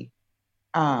early.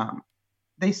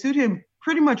 They sued him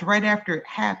pretty much right after it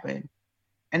happened,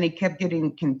 and he kept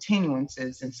getting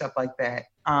continuances and stuff like that.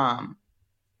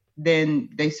 Then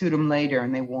they sued him later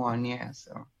and they won. Yeah.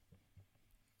 So.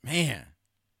 Man.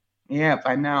 Yep,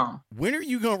 I know. When are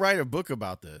you gonna write a book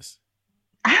about this?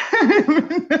 Well, I'm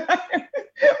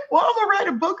gonna write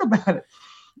a book about it.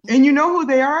 And you know who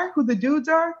they are? Who the dudes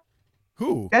are?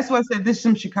 Who? That's why I said this is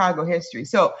some Chicago history.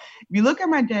 So if you look at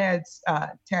my dad's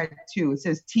tattoo, it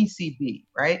says TCB,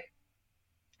 right?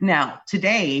 Now,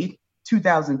 today,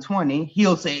 2020,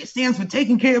 he'll say it stands for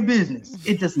taking care of business.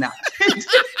 It does not.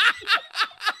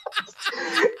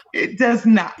 It does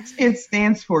not. It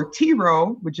stands for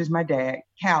T-Row, which is my dad,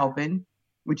 Calvin,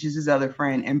 which is his other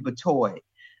friend, and Batoy.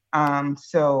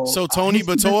 So Tony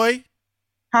Batoy?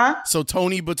 Huh? So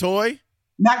Tony Batoy?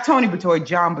 Not Tony Batoy,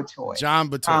 John Batoy. John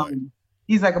Batoy.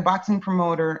 He's like a boxing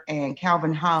promoter, and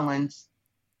Calvin Hollins,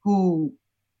 who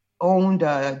owned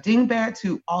Dingbats,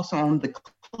 who also owned the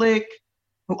Click,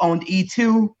 who owned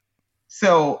E2.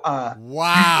 So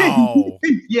wow.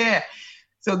 Yeah.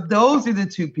 So those are the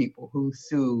two people who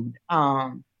sued.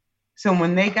 So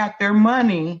when they got their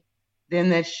money, then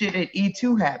that shit at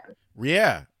E2 happened.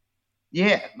 Yeah.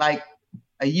 Yeah, like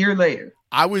a year later.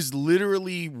 I was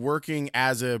literally working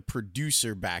as a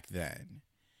producer back then.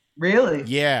 Really?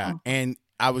 Yeah. And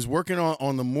I was working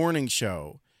on the morning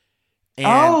show.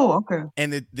 And, okay.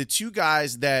 And the two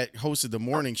guys that hosted the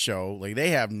morning show, like they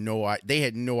had no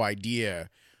idea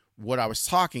what I was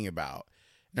talking about.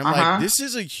 And I'm like, this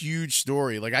is a huge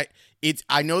story. Like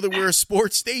I know that we're a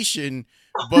sports station,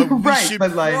 but we should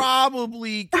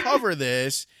probably cover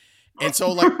this. And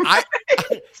so like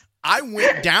I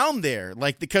went down there,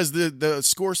 like, because the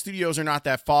Score studios are not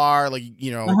that far, like,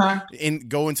 you know, and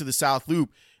go into the South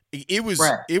Loop. It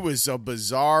was a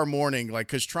bizarre morning, like,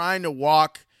 because trying to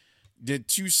walk the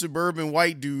two suburban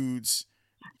white dudes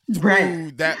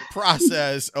through that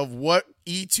process of what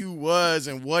E2 was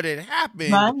and what had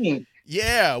happened,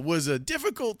 was a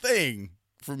difficult thing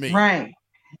for me. Right.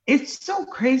 It's so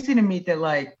crazy to me that,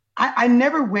 like, I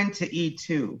never went to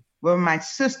E2. Where my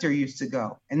sister used to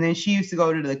go, and then she used to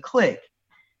go to the Click,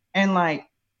 and like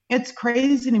it's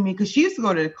crazy to me because she used to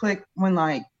go to the Click when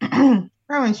like probably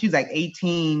when she was like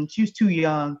 18. She was too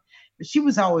young, but she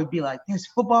was always be like, "There's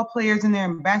football players in there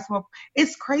and basketball."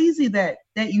 It's crazy that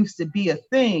used to be a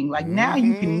thing. Like now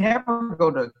you can never go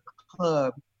to a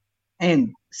club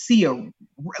and see a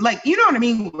like, you know what I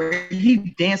mean, where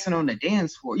he's dancing on the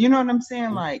dance floor. You know what I'm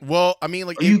saying? Like, well, I mean,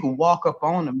 like you can walk up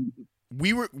on him.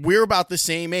 We're about the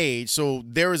same age, so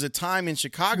there was a time in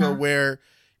Chicago where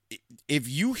if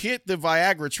you hit the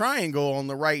Viagra Triangle on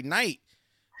the right night,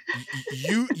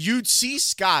 you'd see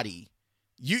Scotty,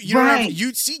 you know what I mean?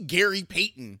 You'd see Gary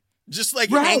Payton just like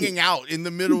hanging out in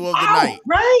the middle of the night.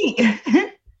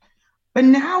 Right. But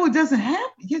now it doesn't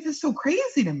happen. Yeah, that's so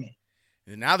crazy to me.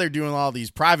 And now they're doing all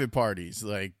these private parties,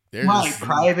 like they're just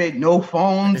private, no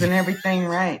phones and everything.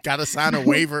 Right. Got to sign a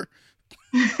waiver.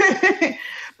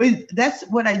 But that's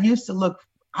what I used to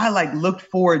looked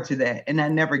forward to that. And I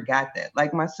never got that.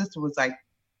 Like my sister was like,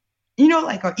 you know,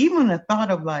 like, or even the thought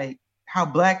of like how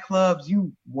black clubs,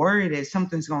 you worry that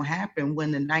something's going to happen when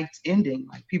the night's ending.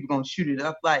 Like people going to shoot it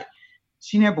up. Like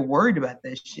she never worried about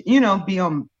that shit. You know, be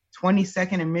on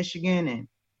 22nd in Michigan and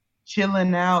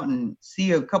chilling out and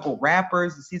see a couple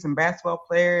rappers and see some basketball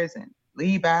players and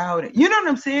leave out. You know what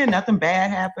I'm saying? Nothing bad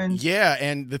happens. Yeah.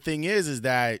 And the thing is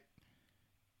that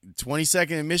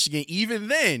 22nd in Michigan, even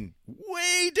then,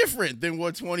 way different than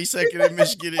what 22nd in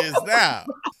Michigan is now.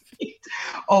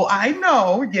 Oh, I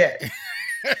know. Yeah.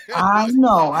 I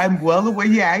know. I'm well aware.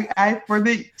 Yeah. I for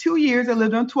the 2 years I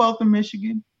lived on 12th in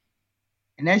Michigan,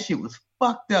 and that shit was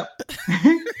fucked up.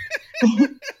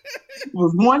 It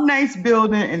was one nice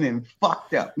building and then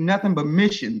fucked up. Nothing but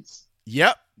missions.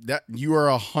 Yep. That you are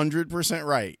 100%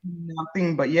 right.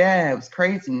 Nothing but it was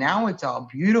crazy. Now it's all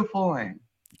beautiful and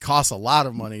costs a lot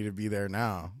of money to be there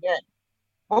now. Yeah.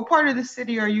 What part of the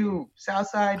city are you? South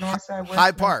side, north side, west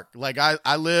Hyde Park. Like I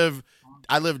live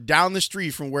down the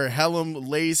street from where Helm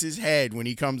lays his head when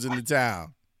he comes into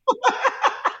town.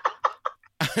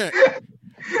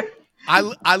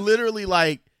 I literally,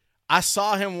 like, I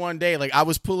saw him one day, like I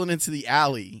was pulling into the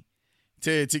alley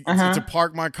to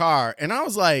park my car, and I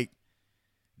was like,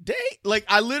 Dave, like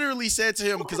I literally said to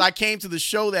him, because I came to the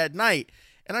show that night,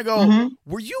 and I go,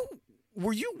 were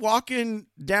you walking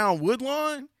down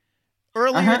Woodlawn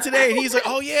earlier today? And he's like,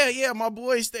 oh yeah, my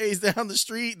boy stays down the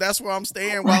street. That's where I'm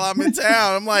staying while I'm in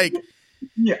town. I'm like,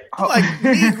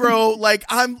 Negro, like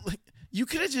you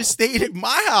could have just stayed at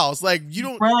my house. Like you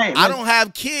don't, I don't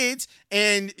have kids,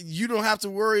 and you don't have to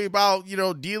worry about,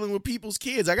 dealing with people's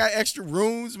kids. I got extra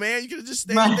rooms, man. You could have just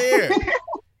stayed there.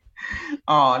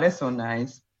 Oh, that's so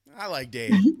nice. I like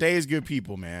Dave. Dave's good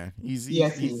people, man. He's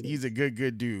a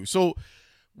good dude. So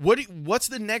what's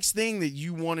the next thing that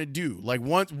you want to do? Like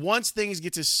once things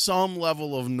get to some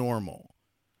level of normal,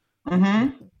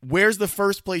 where's the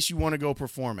first place you want to go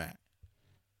perform at?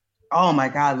 Oh my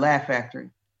God, Laugh Factory.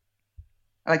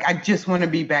 Like I just want to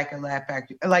be back at Laugh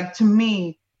Factory. Like to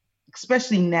me,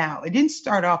 especially now, it didn't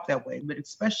start off that way, but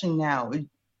especially now, it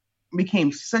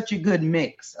became such a good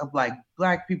mix of like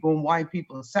Black people and white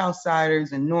people,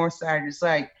 Southsiders and Northsiders.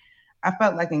 Like I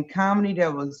felt like in comedy,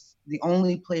 that was the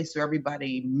only place where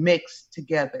everybody mixed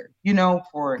together,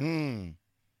 for,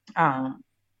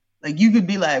 like you could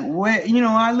be like, what,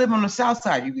 I live on the South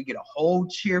Side. You could get a whole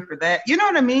cheer for that. You know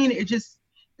what I mean? It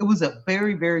was a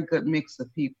very, very good mix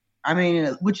of people. I mean,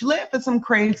 which led for some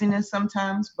craziness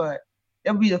sometimes, but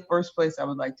that would be the first place I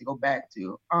would like to go back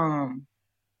to.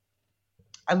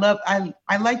 I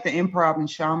like the Improv in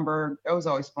Schaumburg. That was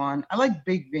always fun. I like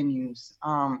big venues.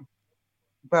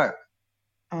 But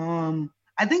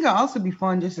I think it'll also be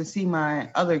fun just to see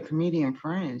my other comedian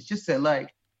friends, just to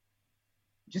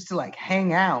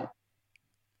hang out.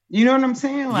 You know what I'm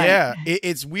saying? Like, yeah,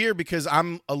 it's weird because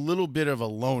I'm a little bit of a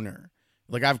loner.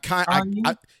 Like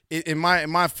in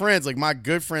my friends, like my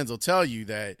good friends will tell you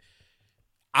that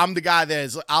I'm the guy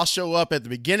I'll show up at the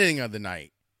beginning of the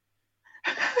night.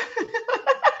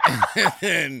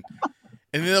 and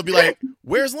then they'll be like,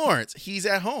 where's Lawrence? He's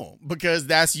at home, because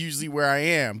that's usually where I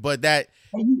am. But that's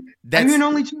are you an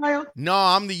only child? No,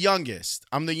 I'm the youngest.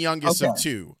 I'm the youngest of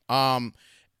two. But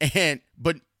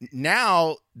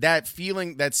now that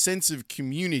feeling, that sense of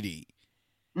community,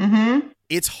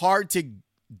 it's hard to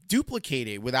duplicate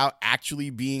it without actually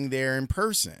being there in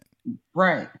person.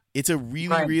 Right. It's a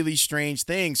really, really strange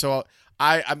thing. So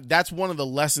I that's one of the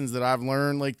lessons that I've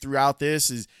learned like throughout this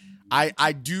is I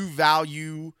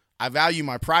value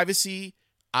my privacy.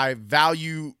 I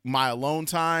value my alone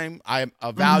time. I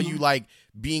value like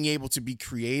being able to be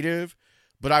creative,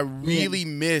 but I really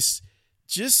miss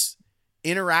just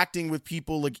interacting with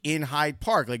people like in Hyde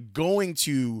Park, like going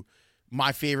to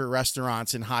my favorite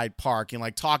restaurants in Hyde Park and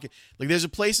like talking. Like there's a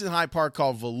place in Hyde Park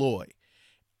called Valois.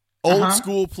 Old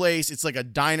school place. It's like a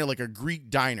diner, like a Greek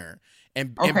diner.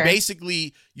 And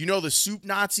basically, the soup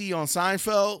Nazi on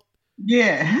Seinfeld?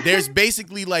 Yeah. There's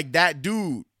basically like that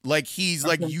dude. Like he's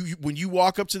like when you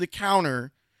walk up to the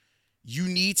counter, you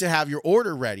need to have your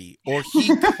order ready or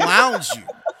he clowns you.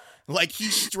 Like he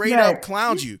straight up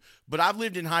clowns you. But I've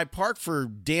lived in Hyde Park for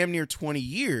damn near 20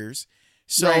 years.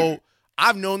 So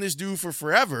I've known this dude for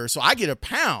forever. So I get a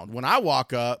pound when I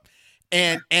walk up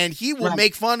and he will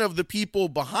make fun of the people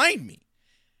behind me.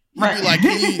 He'd be like,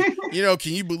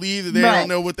 can you believe that they don't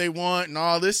know what they want and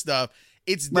all this stuff?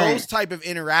 It's those type of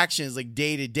interactions like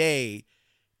day to day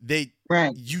that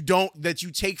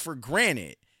you take for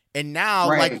granted. And now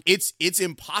like it's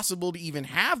impossible to even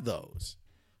have those.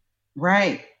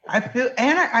 Right. I feel,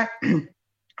 and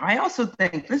I also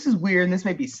think this is weird, and this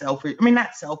may be selfish. I mean,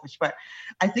 not selfish, but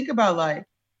I think about like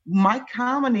my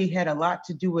comedy had a lot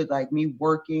to do with like me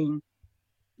working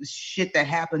the shit that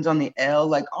happens on the L,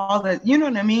 like all that, you know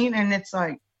what I mean? And it's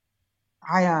like,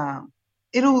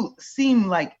 it'll seem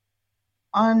like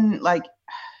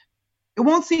it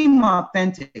won't seem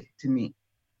authentic to me.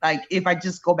 Like if I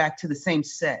just go back to the same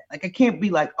set, like I can't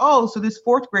be like, oh, so this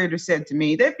fourth grader said to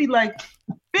me, they'd be like,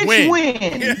 bitch,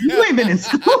 when? You ain't been in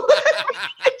school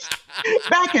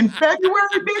back in February,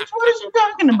 bitch. What is you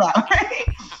talking about? Right?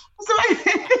 So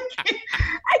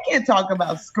I can't talk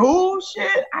about school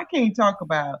shit. I can't talk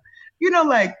about,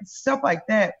 like stuff like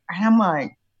that. And I'm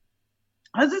like,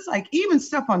 I was just like, even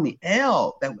stuff on the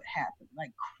L that would happen,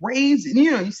 like crazy.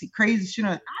 You see crazy shit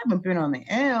on. I haven't been on the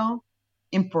L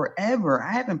in forever.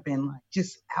 I haven't been like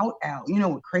just out,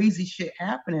 with crazy shit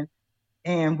happening,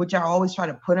 and which I always try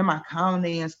to put in my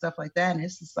comedy and stuff like that. And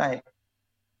it's just like,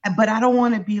 but I don't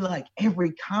want to be like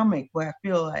every comic where I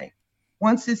feel like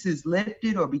once this is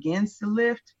lifted or begins to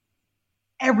lift,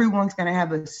 everyone's going to have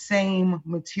the same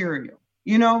material,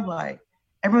 like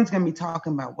everyone's going to be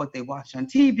talking about what they watch on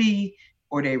TV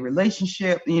or their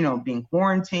relationship, being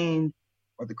quarantined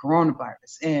or the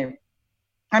coronavirus. And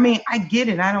I mean, I get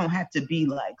it. I don't have to be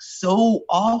like so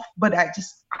off, but I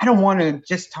don't want to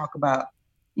just talk about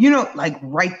like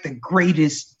write the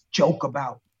greatest joke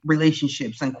about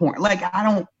relationships and corn. Like,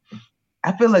 I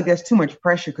feel like that's too much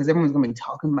pressure because everyone's going to be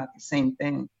talking about the same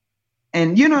thing.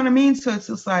 And you know what I mean? So it's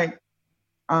just like,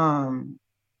 I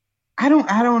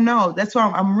don't know. That's why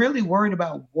I'm really worried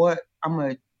about what I'm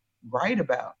going to write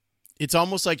about. It's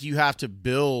almost like you have to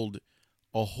build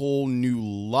a whole new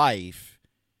life.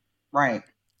 Right.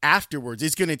 Afterwards.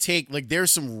 It's going to take, like,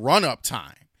 there's some run up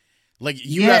time. Like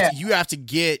you have to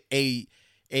get a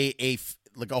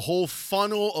whole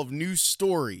funnel of new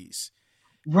stories.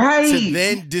 Right. To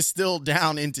then distill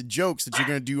down into jokes that you're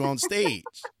going to do on stage.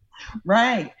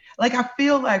 Right. Like, I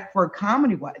feel like for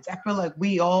comedy wise, I feel like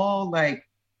we all I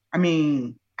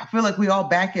feel like we all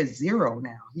back at zero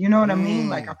now. You know what I mean?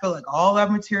 Like, I feel like all our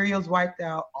materials wiped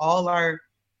out, all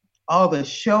the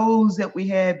shows that we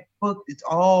had booked, it's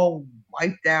all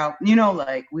wiped out.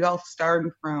 Like, we all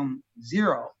starting from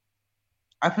zero.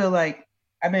 I feel like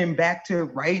I've been back to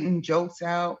writing jokes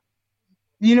out.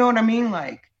 You know what I mean?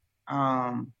 Like,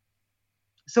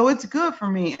 so it's good for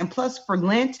me. And plus for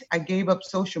Lent, I gave up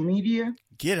social media.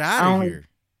 Get out of here.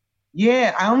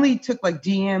 Yeah, I only took like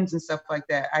DMs and stuff like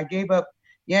that. I gave up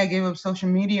social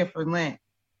media for Lent.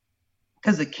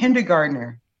 Because a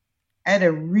kindergartner, I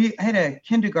had a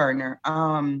kindergartner.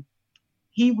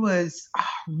 He was a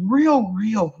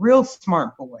real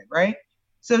smart boy, right?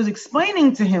 So I was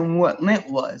explaining to him what Lent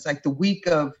was, like the week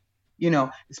of,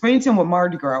 explaining to him what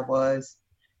Mardi Gras was.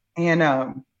 And,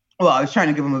 I was trying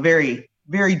to give him a very,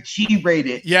 very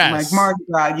G-rated, like Mardi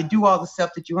Gras, you do all the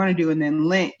stuff that you want to do, and then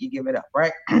Lent, you give it up,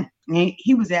 right? And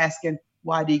he was asking,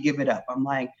 why do you give it up? I'm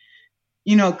like,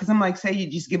 because I'm like, say you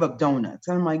just give up donuts.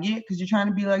 And I'm like, yeah, because you're trying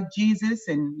to be like Jesus.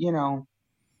 And,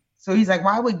 so he's like,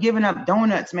 why would giving up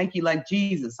donuts make you like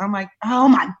Jesus? I'm like, oh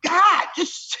my God,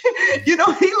 just, he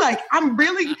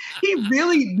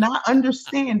really not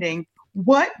understanding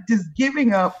what does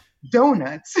giving up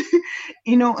donuts,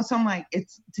 so I'm like,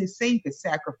 it's to save the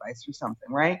sacrifice or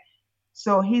something, right?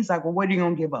 So he's like, well, what are you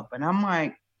gonna give up? And I'm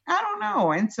like, I don't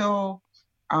know. And so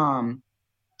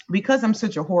because I'm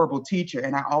such a horrible teacher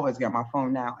and I always got my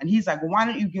phone now, and he's like, well, why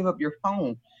don't you give up your phone?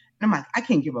 And I'm like, I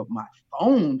can't give up my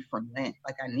phone for Lent.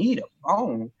 Like, I need a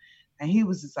phone. And he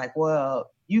was just like,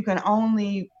 well, you can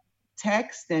only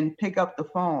text and pick up the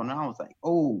phone. And I was like,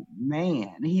 oh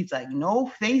man. And he's like,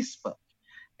 no Facebook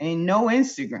and no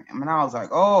Instagram. And I was like,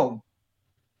 oh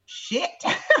shit.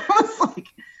 I was like,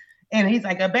 and he's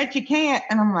like, I bet you can't.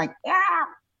 And I'm like, ah,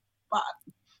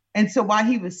 fuck. And so while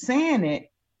he was saying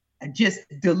it, I just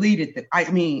deleted I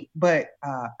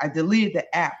deleted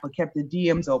the app but kept the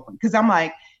DMs open. Cause I'm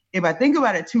like, if I think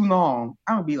about it too long,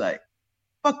 I'm gonna be like,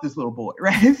 fuck this little boy,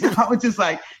 right? So I was just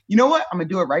like, you know what? I'm gonna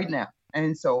do it right now.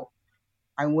 And so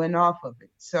I went off of it.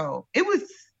 So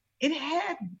it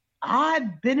had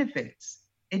odd benefits.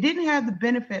 It didn't have the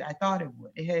benefit I thought it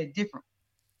would. It had different.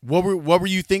 What were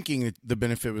you thinking the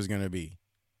benefit was going to be?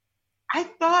 I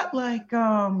thought like,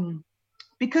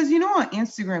 because on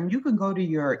Instagram, you can go to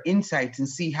your insights and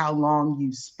see how long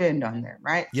you spend on there,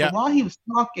 right? Yeah. So while he was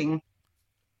talking,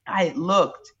 I had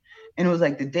looked and it was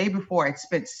like the day before I'd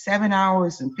spent 7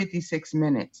 hours and 56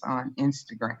 minutes on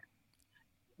Instagram.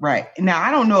 Right. Now,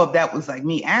 I don't know if that was like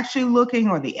me actually looking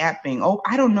or the app being,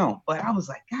 I don't know. But I was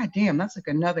like, God damn, that's like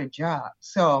another job.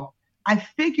 So I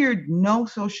figured no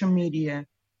social media,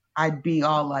 I'd be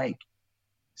all like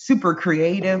super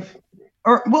creative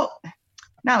or, well,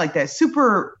 not like that,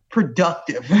 super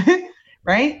productive.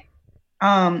 Right.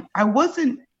 I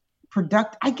wasn't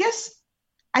productive. I guess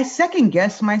I second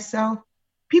guess myself.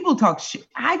 People talk shit.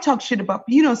 I talk shit about,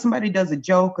 somebody does a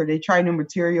joke or they try new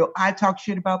material. I talk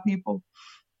shit about people.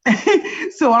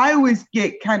 So I always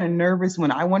get kind of nervous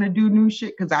when I want to do new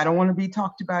shit because I don't want to be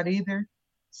talked about either.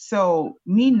 So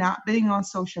me not being on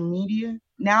social media,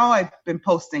 now I've been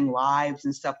posting lives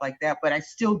and stuff like that, but I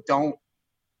still don't.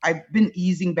 I've been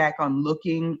easing back on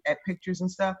looking at pictures and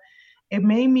stuff. It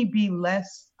made me be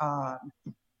less, I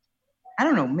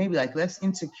don't know, maybe like less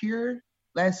insecure,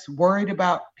 less worried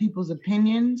about people's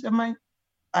opinions of my,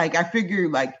 like I figure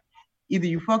like either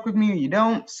you fuck with me or you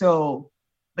don't. So,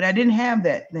 but I didn't have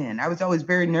that then. I was always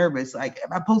very nervous. Like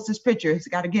if I post this picture, it's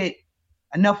got to get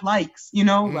enough likes,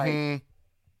 like,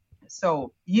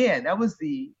 so yeah, that was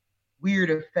the weird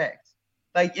effect.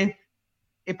 Like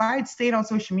if I had stayed on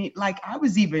social media, like I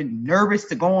was even nervous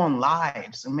to go on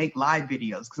lives and make live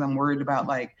videos because I'm worried about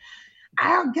like,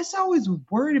 I guess I was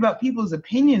worried about people's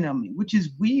opinion of me, which is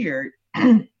weird.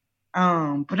 But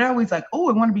I always like, I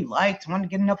want to be liked. I want to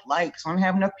get enough likes. I want to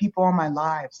have enough people on my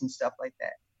lives and stuff like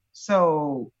that.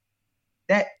 So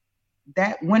that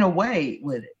went away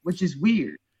with it, which is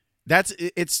weird. That's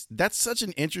such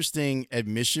an interesting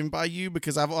admission by you,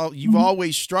 because you've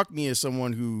always struck me as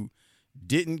someone who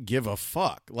didn't give a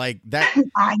fuck like that.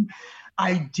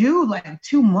 I do, like,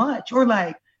 too much, or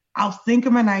like I'll think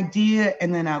of an idea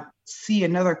and then I'll see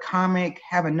another comic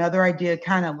have another idea,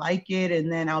 kind of like it,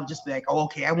 and then I'll just be like, oh,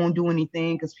 okay, I won't do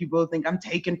anything because people will think I'm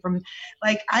taken from.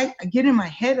 Like, I get in my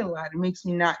head a lot. It makes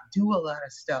me not do a lot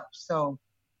of stuff. So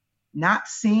not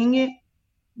seeing it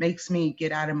makes me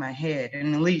get out of my head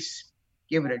and at least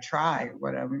give it a try or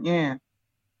whatever. Yeah.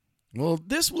 Well,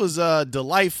 this was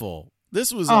delightful.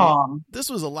 This was a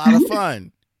lot of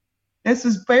fun. This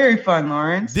was very fun,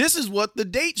 Lawrence. This is what the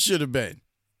date should have been.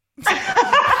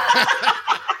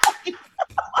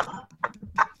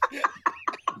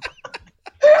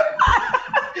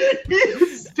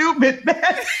 You stupid man.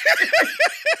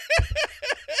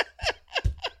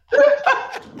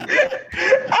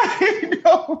 I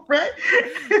know, right?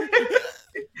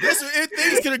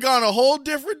 Things could have gone a whole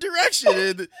different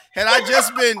direction had I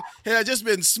just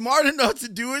been smart enough to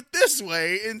do it this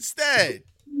way instead.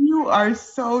 You are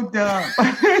so dumb.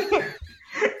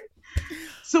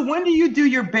 So when do you do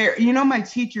your bear? You know, my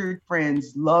teacher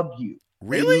friends love you.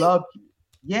 Really? They love you.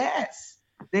 Yes.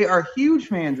 They are huge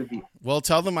fans of you. Well,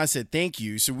 tell them I said thank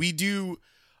you. So we do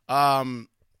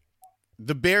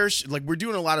the Bears, like, we're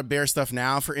doing a lot of Bear stuff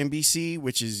now for NBC,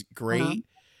 which is great.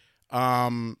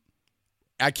 I'm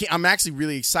actually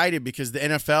really excited because the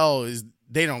NFL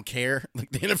they don't care. Like,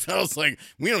 the NFL is like,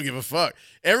 we don't give a fuck.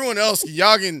 Everyone else, you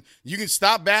can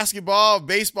stop basketball,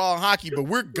 baseball, and hockey, but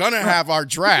we're gonna have our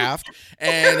draft,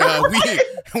 and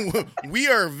we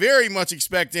are very much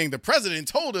expecting. The president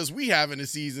told us we have in a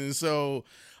season, so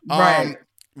right.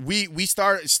 We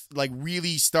start, like,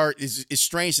 really start. It's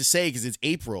strange to say because it's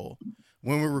April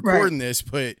when we're recording this,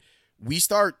 but we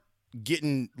start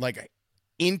getting, like,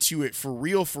 into it for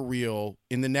real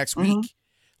in the next week.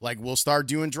 Like, we'll start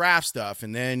doing draft stuff,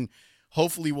 and then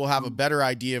hopefully we'll have a better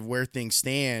idea of where things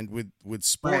stand with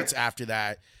sports after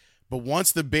that. But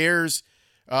once the Bears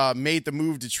made the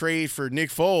move to trade for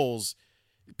Nick Foles,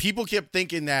 people kept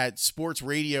thinking that sports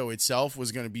radio itself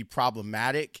was going to be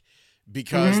problematic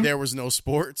because there was no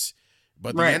sports.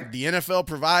 But the NFL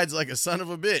provides like a son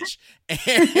of a bitch.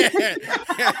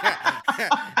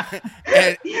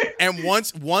 And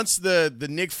once the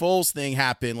Nick Foles thing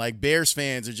happened, like, Bears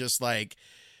fans are just like,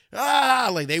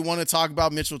 like, they want to talk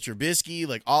about Mitchell Trubisky,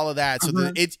 like, all of that.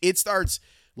 So it starts,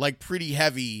 like, pretty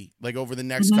heavy, like, over the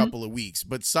next couple of weeks.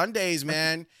 But Sundays,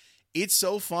 man, it's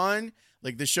so fun.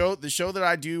 Like, the show that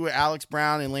I do with Alex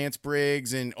Brown and Lance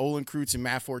Briggs and Olin Kreutz and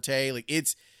Matt Forte, like,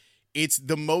 it's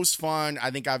the most fun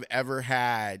I think I've ever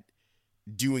had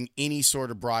doing any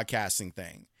sort of broadcasting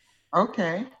thing.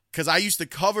 Okay. Because I used to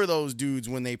cover those dudes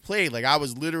when they played. Like, I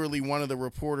was literally one of the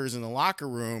reporters in the locker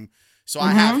room. So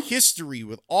I have history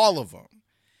with all of them.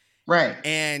 Right.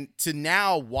 And to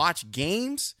now watch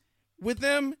games with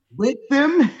them.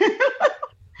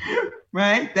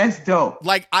 Right. That's dope.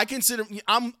 Like, I consider,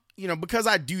 because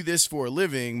I do this for a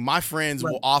living, my friends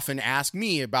will often ask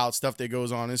me about stuff that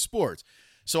goes on in sports.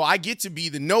 So I get to be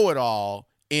the know-it-all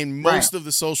in most of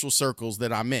the social circles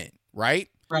that I'm in. Right.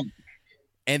 Right.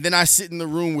 And then I sit in the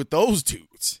room with those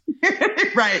dudes.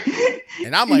 Right.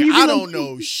 And I'm like, I don't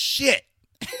know shit.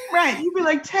 Right. You'd be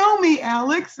like, tell me,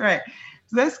 Alex. Right.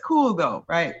 So that's cool, though.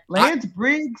 Right. Lance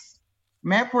Briggs,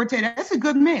 Matt Forte, that's a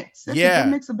good mix. That's a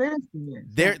good mix of Bears.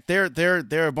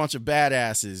 They're a bunch of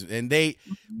badasses. And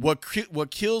what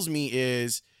kills me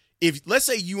is, if, let's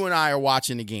say you and I are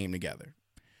watching a game together,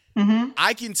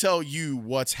 I can tell you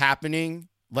what's happening.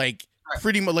 Like,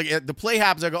 pretty much, like, the play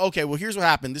happens. I go, okay, well, here's what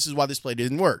happened. This is why this play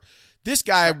didn't work. This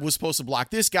guy was supposed to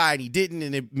block this guy and he didn't,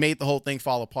 and it made the whole thing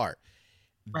fall apart.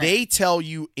 Right. They tell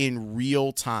you in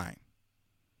real time.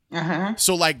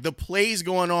 So, like, the play's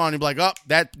going on and be like, oh,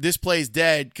 this play's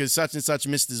dead because such and such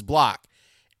missed his block.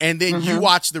 And then you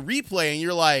watch the replay and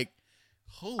you're like,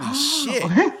 holy shit.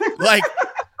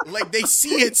 like they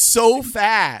see it so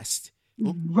fast.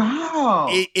 Wow.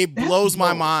 It blows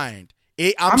my mind.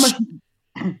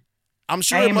 I'm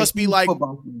sure it must be like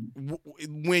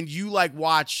when you, like,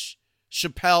 watch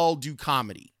Chappelle do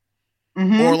comedy.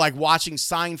 Or like watching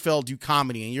Seinfeld do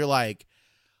comedy, and you're like,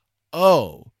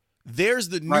 oh, there's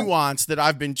the nuance that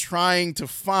I've been trying to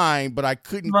find, but I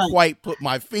couldn't quite put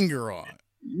my finger on.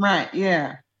 Right,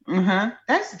 yeah.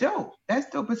 That's dope. That's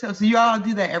dope as hell. So you all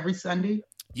do that every Sunday?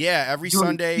 Yeah, every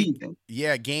Sunday.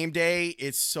 Yeah, game day.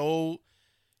 It's so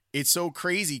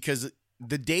crazy because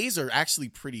the days are actually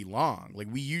pretty long. Like,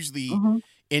 we usually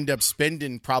end up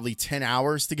spending probably 10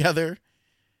 hours together.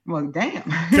 Well, damn.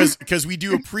 Because we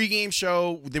do a pregame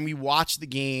show, then we watch the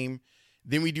game,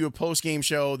 then we do a postgame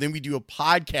show, then we do a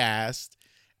podcast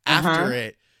after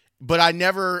it, but I'm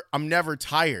never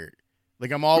tired.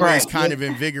 Like I'm always kind of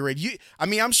invigorated.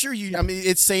 I'm sure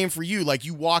it's same for you. Like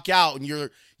you walk out and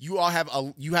you have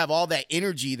all that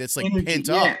energy that's like pent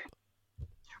up.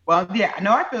 Well, yeah,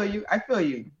 no, I feel you.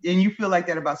 And you feel like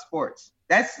that about sports.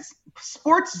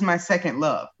 Sports is my second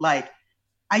love. Like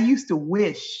I used to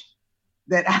wish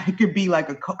that I could be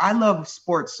like I love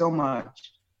sports so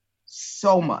much.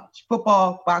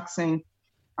 Football, boxing,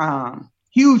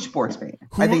 huge sports fan.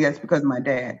 I think that's because of my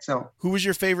dad. So who was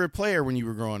your favorite player when you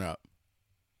were growing up?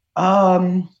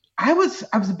 I was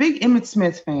a big Emmitt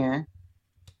Smith fan.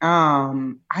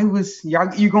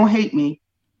 You're gonna hate me.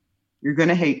 You're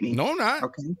gonna hate me. No, I'm not.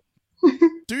 Okay.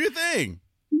 Do your thing.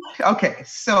 Okay.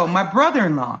 So my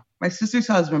brother-in-law, my sister's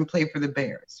husband, played for the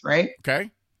Bears, right?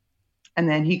 Okay. And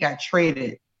then he got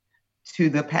traded to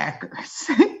the Packers.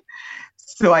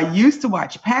 So I used to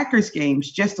watch Packers games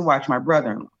just to watch my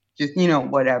brother-in-law, just,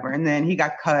 whatever. And then he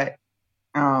got cut.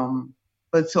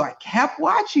 But so I kept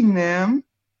watching them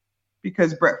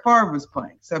because Brett Favre was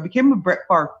playing. So I became a Brett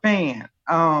Favre fan.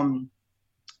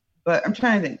 But I'm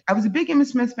trying to think. I was a big Emmitt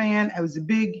Smith fan. I was a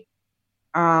big,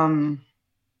 my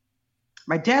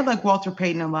dad liked Walter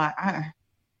Payton a lot. I'm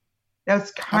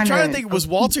trying to think, was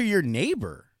Walter your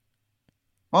neighbor?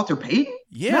 Walter Payton?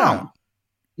 Yeah. No.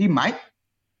 He might.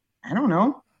 I don't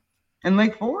know. In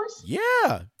Lake Forest?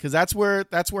 Yeah, because that's where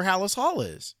Hallis Hall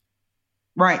is.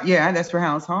 Right, yeah, that's where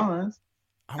Hallis Hall is.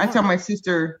 I tell my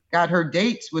sister got her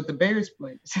dates with the Bears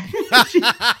players. She'd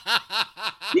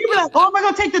be like, oh, am I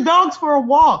going to take the dogs for a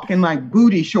walk? In like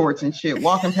booty shorts and shit,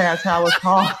 walking past Hallis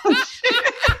Hall.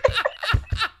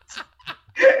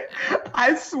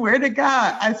 I swear to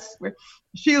God. I swear.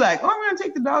 She like, oh, I'm going to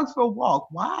take the dogs for a walk.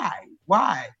 Why?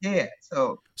 Yeah.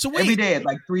 So wait, every day at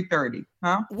like 3:30.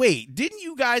 Huh? Wait, didn't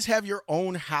you guys have your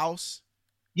own house?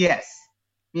 Yes.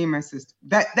 Me and my sister.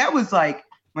 That was like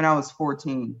when I was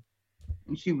 14.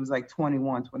 And she was like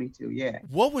 21, 22. Yeah.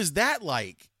 What was that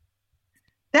like?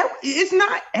 It's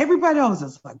not, everybody else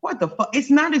is like, what the fuck? It's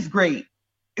not as great.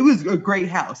 It was a great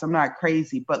house. I'm not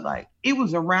crazy, but like it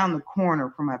was around the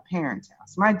corner from my parents'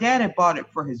 house. My dad had bought it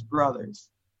for his brothers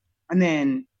and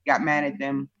then got mad at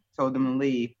them, told them to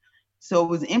leave. So it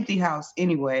was an empty house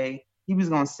anyway. He was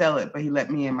going to sell it, but he let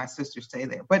me and my sister stay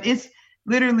there. But it's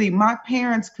literally, my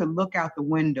parents could look out the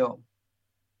window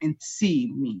and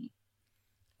see me.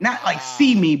 Not like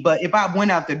see me, but if I went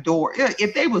out the door,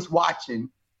 if they was watching,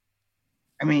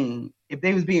 if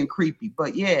they was being creepy.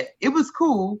 But yeah, it was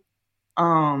cool.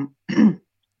 I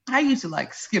used to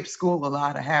like skip school a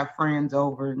lot. I have friends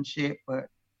over and shit, but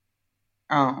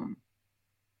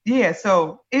yeah,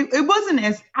 so it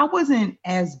wasn't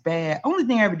as bad. Only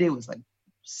thing I ever did was like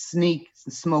sneak,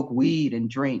 smoke weed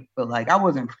and drink, but like I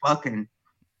wasn't fucking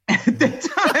at the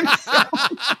time.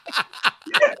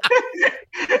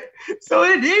 So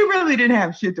it really didn't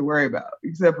have shit to worry about,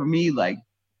 except for me like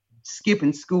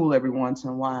skipping school every once in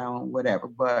a while and whatever.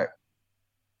 But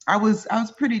I was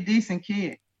pretty decent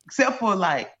kid, except for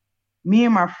like me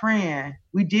and my friend,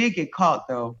 we did get caught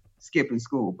though skipping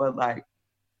school, but like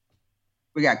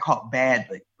we got caught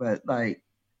badly. But like,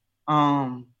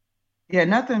 yeah,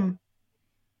 nothing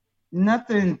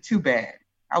too bad.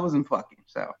 I wasn't fucking,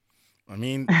 so.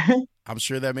 I'm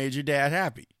sure that made your dad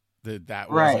happy. That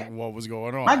wasn't what was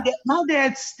going on. My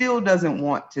dad still doesn't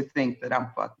want to think that I'm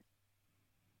fucking.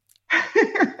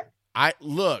 I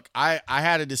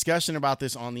had a discussion about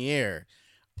this on the air.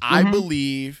 I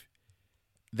believe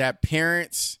that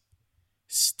parents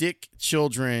stick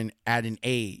children at an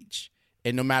age,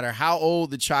 and no matter how old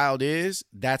the child is,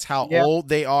 that's how old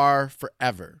they are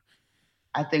forever.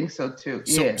 I think so too.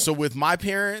 So with my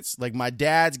parents, like my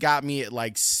dad's got me at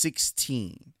like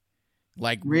 16.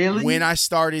 Like really? When I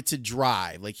started to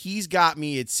drive, like he's got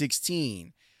me at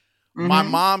 16. My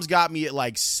mom's got me at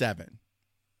like 7.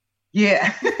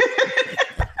 Yeah.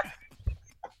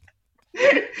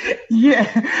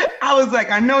 Yeah. I was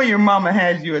like, I know your mama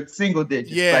has you at single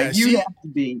digits. Yeah. Like, you have to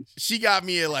be. She got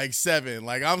me at like 7.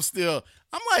 Like I'm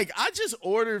like, I just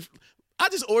ordered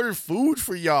food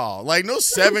for y'all. Like no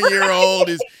 7-year-old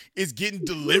is getting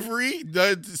delivery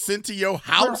sent to your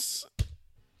house.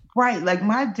 Right. Like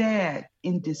my dad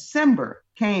in December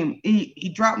came,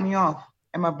 he dropped me off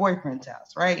at my boyfriend's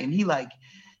house. Right. And he like,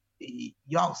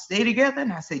 y'all stay together?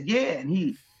 And I said, yeah. And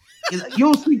he like,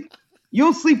 you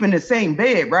don't sleep in the same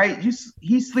bed, right?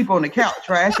 He sleep on the couch,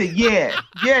 right? I said, yeah,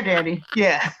 daddy.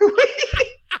 Yeah.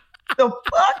 The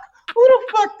fuck? Who the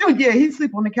fuck? Oh, yeah, he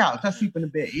sleep on the couch. I sleep in the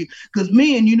bed. Because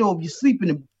men, if you sleep in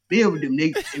the bed with them,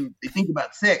 they think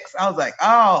about sex. I was like,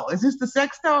 oh, is this the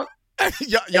sex talk?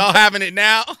 Y'all having it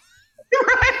now?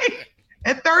 Right.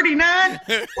 At 39,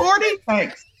 40?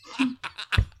 Thanks.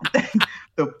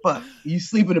 The fuck? You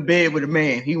sleep in a bed with a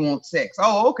man. He wants sex.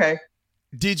 Oh, okay.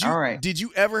 All right. Did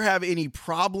you ever have any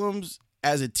problems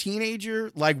as a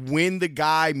teenager, like when the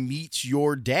guy meets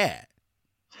your dad?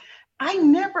 I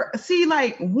never see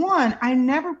like one. I've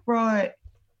never brought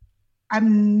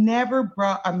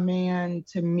a man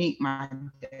to meet my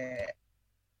dad,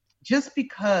 just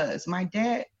because my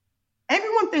dad.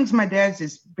 Everyone thinks my dad's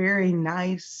this very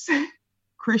nice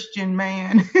Christian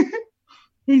man.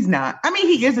 He's not. I mean,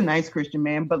 he is a nice Christian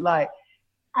man, but like,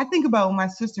 I think about when my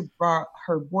sister brought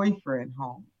her boyfriend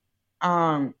home.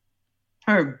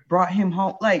 Or brought him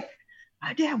home. Like,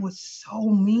 my dad was so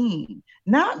mean.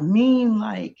 Not mean,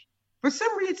 like, for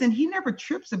some reason, he never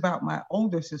trips about my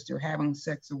older sister having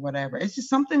sex or whatever. It's just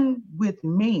something with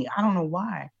me. I don't know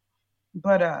why.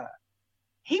 But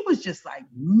he was just like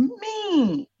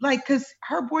mean. Like, cause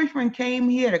her boyfriend came,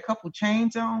 he had a couple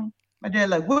chains on. My dad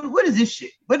like, what is this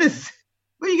shit? Where do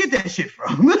you get that shit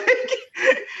from? Like,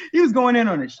 he was going in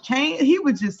on his chain. He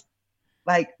was just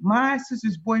like, my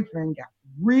sister's boyfriend got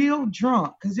real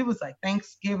drunk because it was like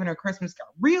Thanksgiving or Christmas, got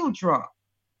real drunk.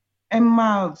 And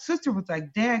my sister was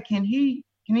like, Dad, can he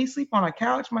sleep on a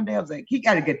couch? My dad was like, he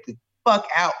got to get the fuck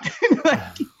out. Like,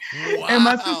 wow. And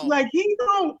my sister's like, he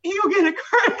gonna get in a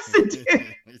car accident.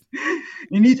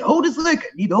 You need to hold his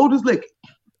liquor.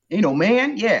 You know,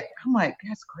 man. Yeah. I'm like,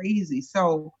 that's crazy.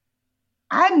 So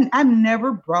I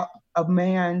never brought a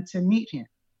man to meet him.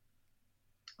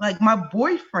 Like my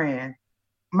boyfriend,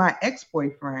 my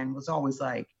ex-boyfriend was always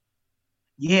like,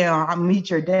 yeah, I'll meet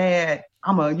your dad.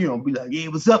 I'm gonna, be like, yeah,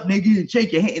 what's up, nigga? And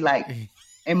shake your hand. Like,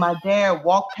 and my dad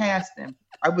walked past him.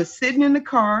 I was sitting in the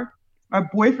car. My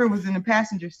boyfriend was in the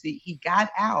passenger seat. He got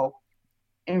out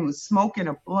and was smoking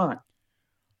a blunt.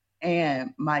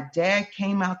 And my dad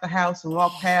came out the house and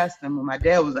walked past him. And my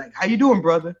dad was like, how you doing,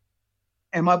 brother?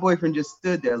 And my boyfriend just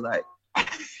stood there like,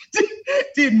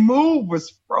 didn't move,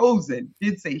 was frozen.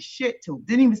 Didn't say shit to him.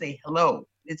 Didn't even say hello.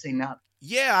 Didn't say nothing.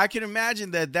 Yeah, I can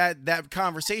imagine that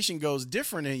conversation goes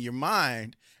different in your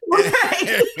mind.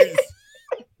 Right.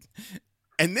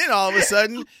 And then all of a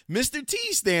sudden, Mr. T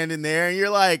standing there, and you're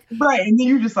like, right. And then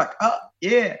you're just like, oh,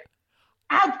 yeah.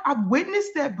 I've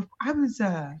witnessed that before. I was,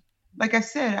 like I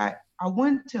said, I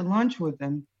went to lunch with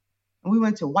him, and we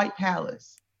went to White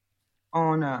Palace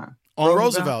on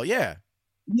Roosevelt, yeah.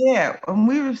 Yeah, and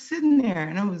we were sitting there,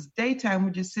 and it was daytime. We're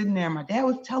just sitting there. My dad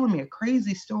was telling me a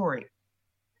crazy story.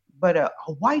 But a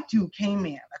white dude came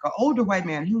in, like an older white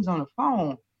man. He was on the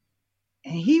phone,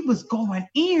 and he was going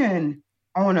in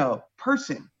on a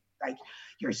person. Like,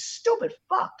 you're a stupid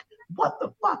fuck. What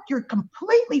the fuck? You're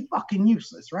completely fucking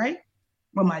useless, right?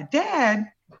 But my dad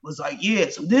was like, yeah.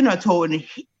 So then I told him,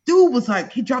 dude was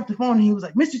like, he dropped the phone, and he was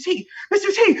like, Mr. T.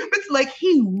 It's like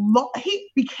he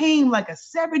became like a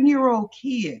 7-year-old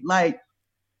kid. Like,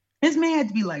 this man had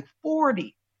to be like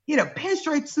 40. He had a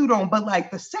pinstripe suit on, but like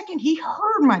the second he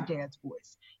heard my dad's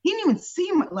voice, he didn't even see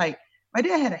my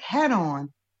dad had a hat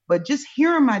on, but just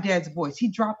hearing my dad's voice, he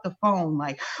dropped the phone,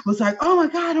 like, was like, oh my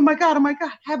God,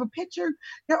 have a picture.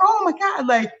 They're, oh my God,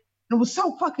 like, it was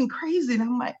so fucking crazy. And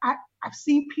I'm like, I've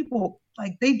seen people,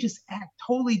 like, they just act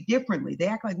totally differently. They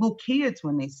act like little kids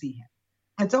when they see him.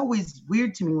 It's always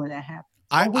weird to me when that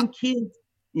happens. Kids,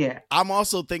 yeah. I'm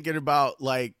also thinking about,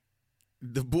 like,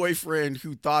 the boyfriend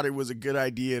who thought it was a good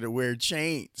idea to wear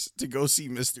chains to go see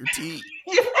Mr. T.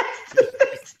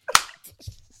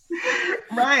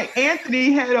 Right.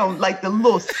 Anthony had on like the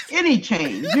little skinny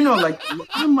chains, like,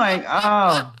 I'm like,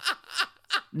 oh,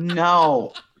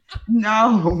 no.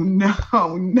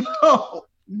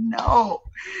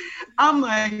 I'm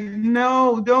like,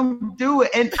 no, don't do it.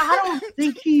 And I don't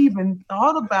think he even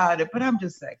thought about it, but I'm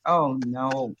just like, oh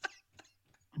no.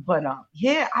 But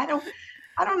yeah, I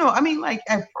don't know. I mean, like,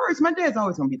 at first, my dad's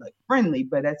always gonna be like friendly,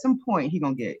 but at some point he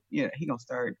gonna get, he gonna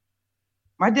start.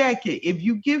 My dad if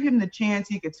you give him the chance,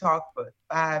 he could talk for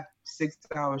 5-6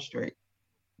 hours straight.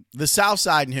 The South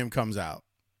Side in him comes out.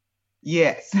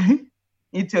 Yes.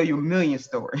 He'll tell you a million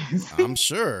stories. I'm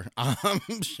sure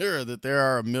that there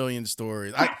are a million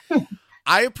stories.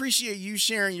 I appreciate you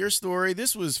sharing your story.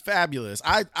 This was fabulous.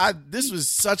 This was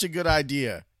such a good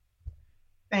idea.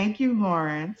 Thank you,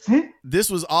 Lawrence. This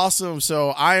was awesome. So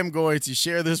I am going to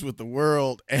share this with the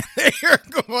world, and they're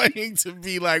going to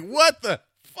be like, what the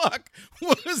fuck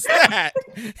was that?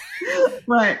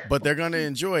 Right. But they're going to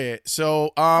enjoy it.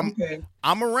 So okay.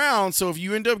 I'm around. So if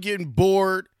you end up getting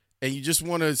bored and you just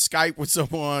want to Skype with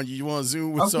someone, you want to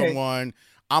Zoom with someone,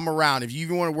 I'm around. If you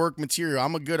even want to work material,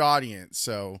 I'm a good audience.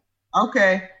 So.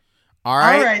 Okay. All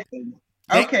right. All right.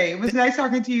 Okay. It was nice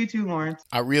talking to you too, Lawrence.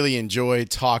 I really enjoyed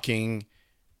talking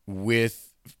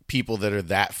with people that are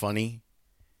that funny.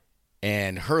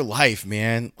 And her life,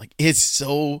 man, like there's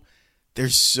so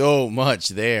much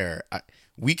there.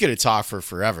 We could have talked for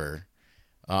forever.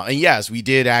 And yes, we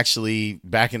did actually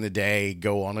back in the day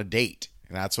go on a date.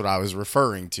 And that's what I was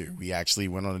referring to. We actually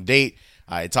went on a date.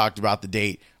 I talked about the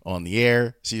date on the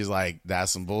air. She was like,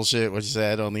 that's some bullshit, what you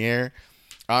said on the air.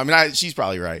 She's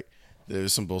probably right.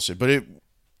 There's some bullshit. But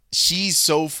she's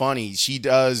so funny. She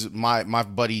does my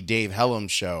buddy Dave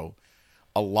Hellam's show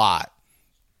a lot.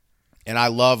 And I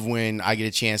love when I get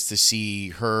a chance to see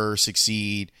her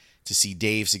succeed, to see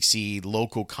Dave succeed,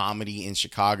 local comedy in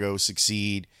Chicago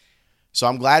succeed. So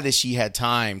I'm glad that she had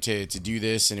time to do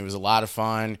this, and it was a lot of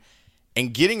fun.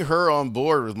 And getting her on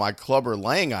board with my Clubber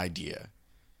Lang idea,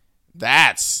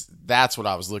 that's what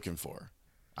I was looking for.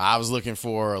 I was looking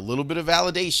for a little bit of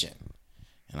validation.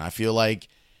 And I feel like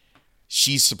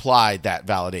she supplied that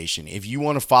validation. If you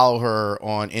want to follow her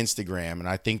on Instagram, and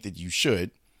I think that you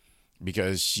should,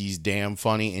 because she's damn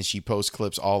funny and she posts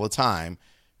clips all the time.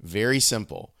 Very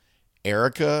simple.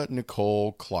 Erica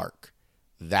Nicole Clark.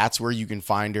 That's where you can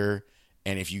find her.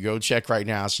 And if you go check right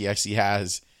now, she actually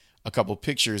has a couple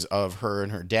pictures of her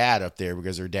and her dad up there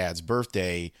because her dad's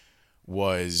birthday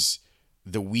was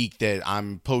the week that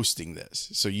I'm posting this.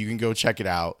 So you can go check it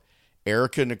out.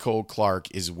 Erica Nicole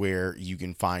Clark is where you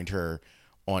can find her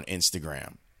on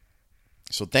Instagram.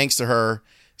 So thanks to her.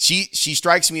 She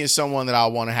strikes me as someone that I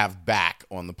want to have back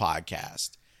on the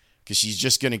podcast because she's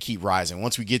just going to keep rising.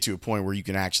 Once we get to a point where you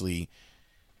can actually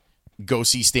go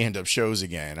see stand-up shows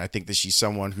again, I think that she's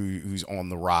someone who's on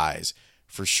the rise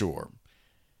for sure.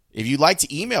 If you'd like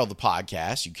to email the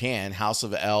podcast, you can,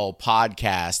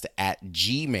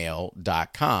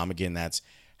 houseoflpodcast@gmail.com. Again, that's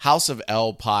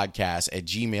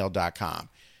houseoflpodcast@gmail.com.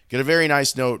 Get a very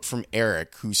nice note from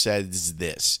Eric who says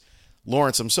this.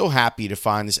 Lawrence, I'm so happy to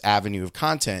find this avenue of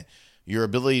content. Your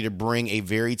ability to bring a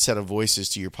varied set of voices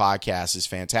to your podcast is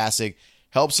fantastic.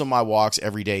 Helps on my walks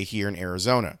every day here in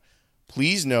Arizona.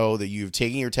 Please know that you have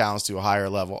taken your talents to a higher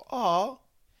level. Aww.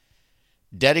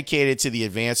 Dedicated to the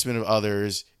advancement of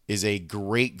others is a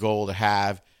great goal to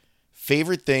have.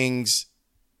 Favorite things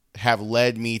have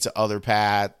led me to other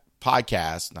podcasts.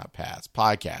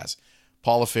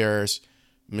 Paula Ferris,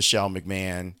 Michelle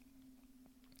McMahon.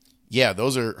 Yeah,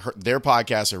 their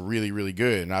podcasts are really, really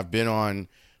good. And I've been on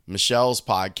Michelle's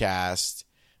podcast.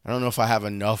 I don't know if I have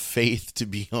enough faith to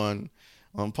be on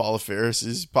Paula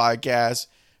Ferris's podcast,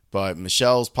 but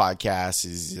Michelle's podcast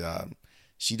is,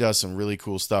 she does some really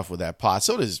cool stuff with that pod.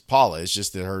 So does Paula. It's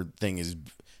just that her thing is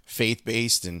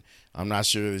faith-based, and I'm not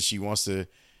sure that she wants to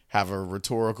have a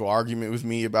rhetorical argument with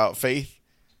me about faith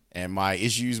and my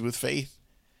issues with faith.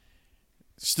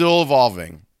 Still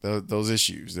evolving. Those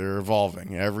issues, they're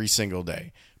evolving every single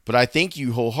day. But I thank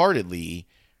you wholeheartedly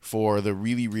for the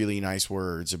really, really nice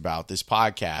words about this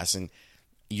podcast. And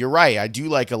you're right. I do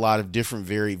like a lot of different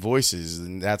varied voices.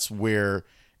 And that's where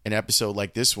an episode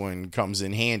like this one comes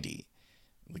in handy.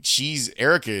 Like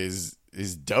Erica is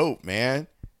dope, man.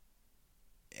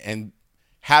 And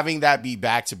having that be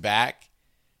back to back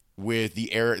with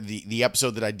the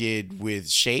episode that I did with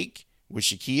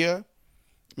Shakia,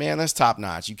 man, that's top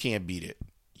notch. You can't beat it.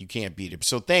 You can't beat it.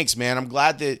 So thanks, man. I'm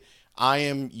glad that I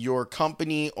am your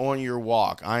company on your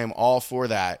walk. I am all for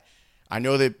that. I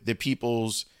know that people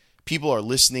are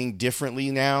listening differently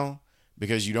now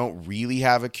because you don't really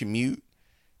have a commute.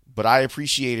 But I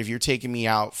appreciate if you're taking me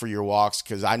out for your walks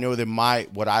because I know that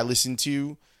what I listen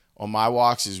to on my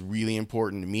walks is really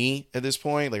important to me at this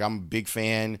point. Like I'm a big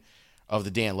fan of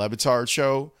the Dan Le Batard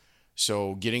show.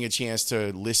 So getting a chance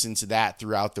to listen to that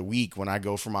throughout the week when I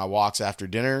go for my walks after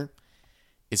dinner,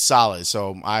 it's solid.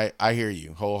 So I hear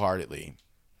you wholeheartedly.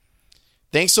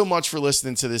 Thanks so much for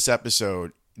listening to this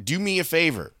episode. Do me a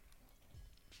favor.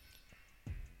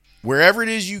 Wherever it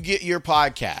is you get your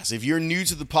podcast, if you're new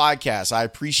to the podcast, I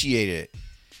appreciate it.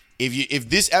 If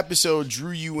this episode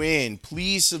drew you in,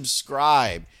 please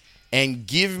subscribe and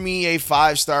give me a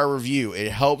 5-star review.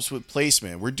 It helps with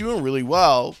placement. We're doing really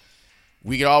well.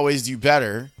 We could always do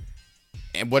better.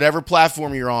 And whatever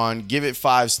platform you're on, give it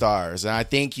 5 stars. And I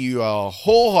thank you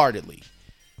wholeheartedly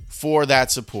for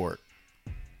that support.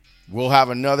 We'll have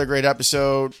another great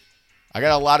episode. I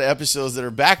got a lot of episodes that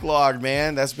are backlogged,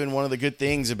 man. That's been one of the good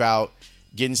things about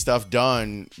getting stuff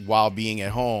done while being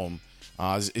at home.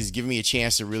 Is giving me a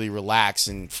chance to really relax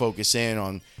and focus in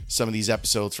on some of these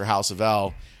episodes for House of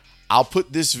L. I'll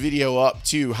put this video up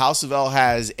too. House of L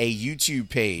has a YouTube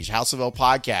page, House of L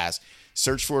Podcast.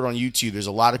 Search for it on YouTube. There's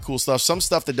a lot of cool stuff. Some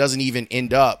stuff that doesn't even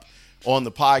end up on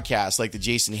the podcast, like the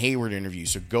Jason Hayward interview.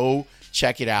 So go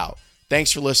check it out.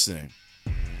 Thanks for listening.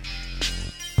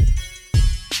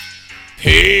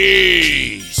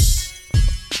 Peace.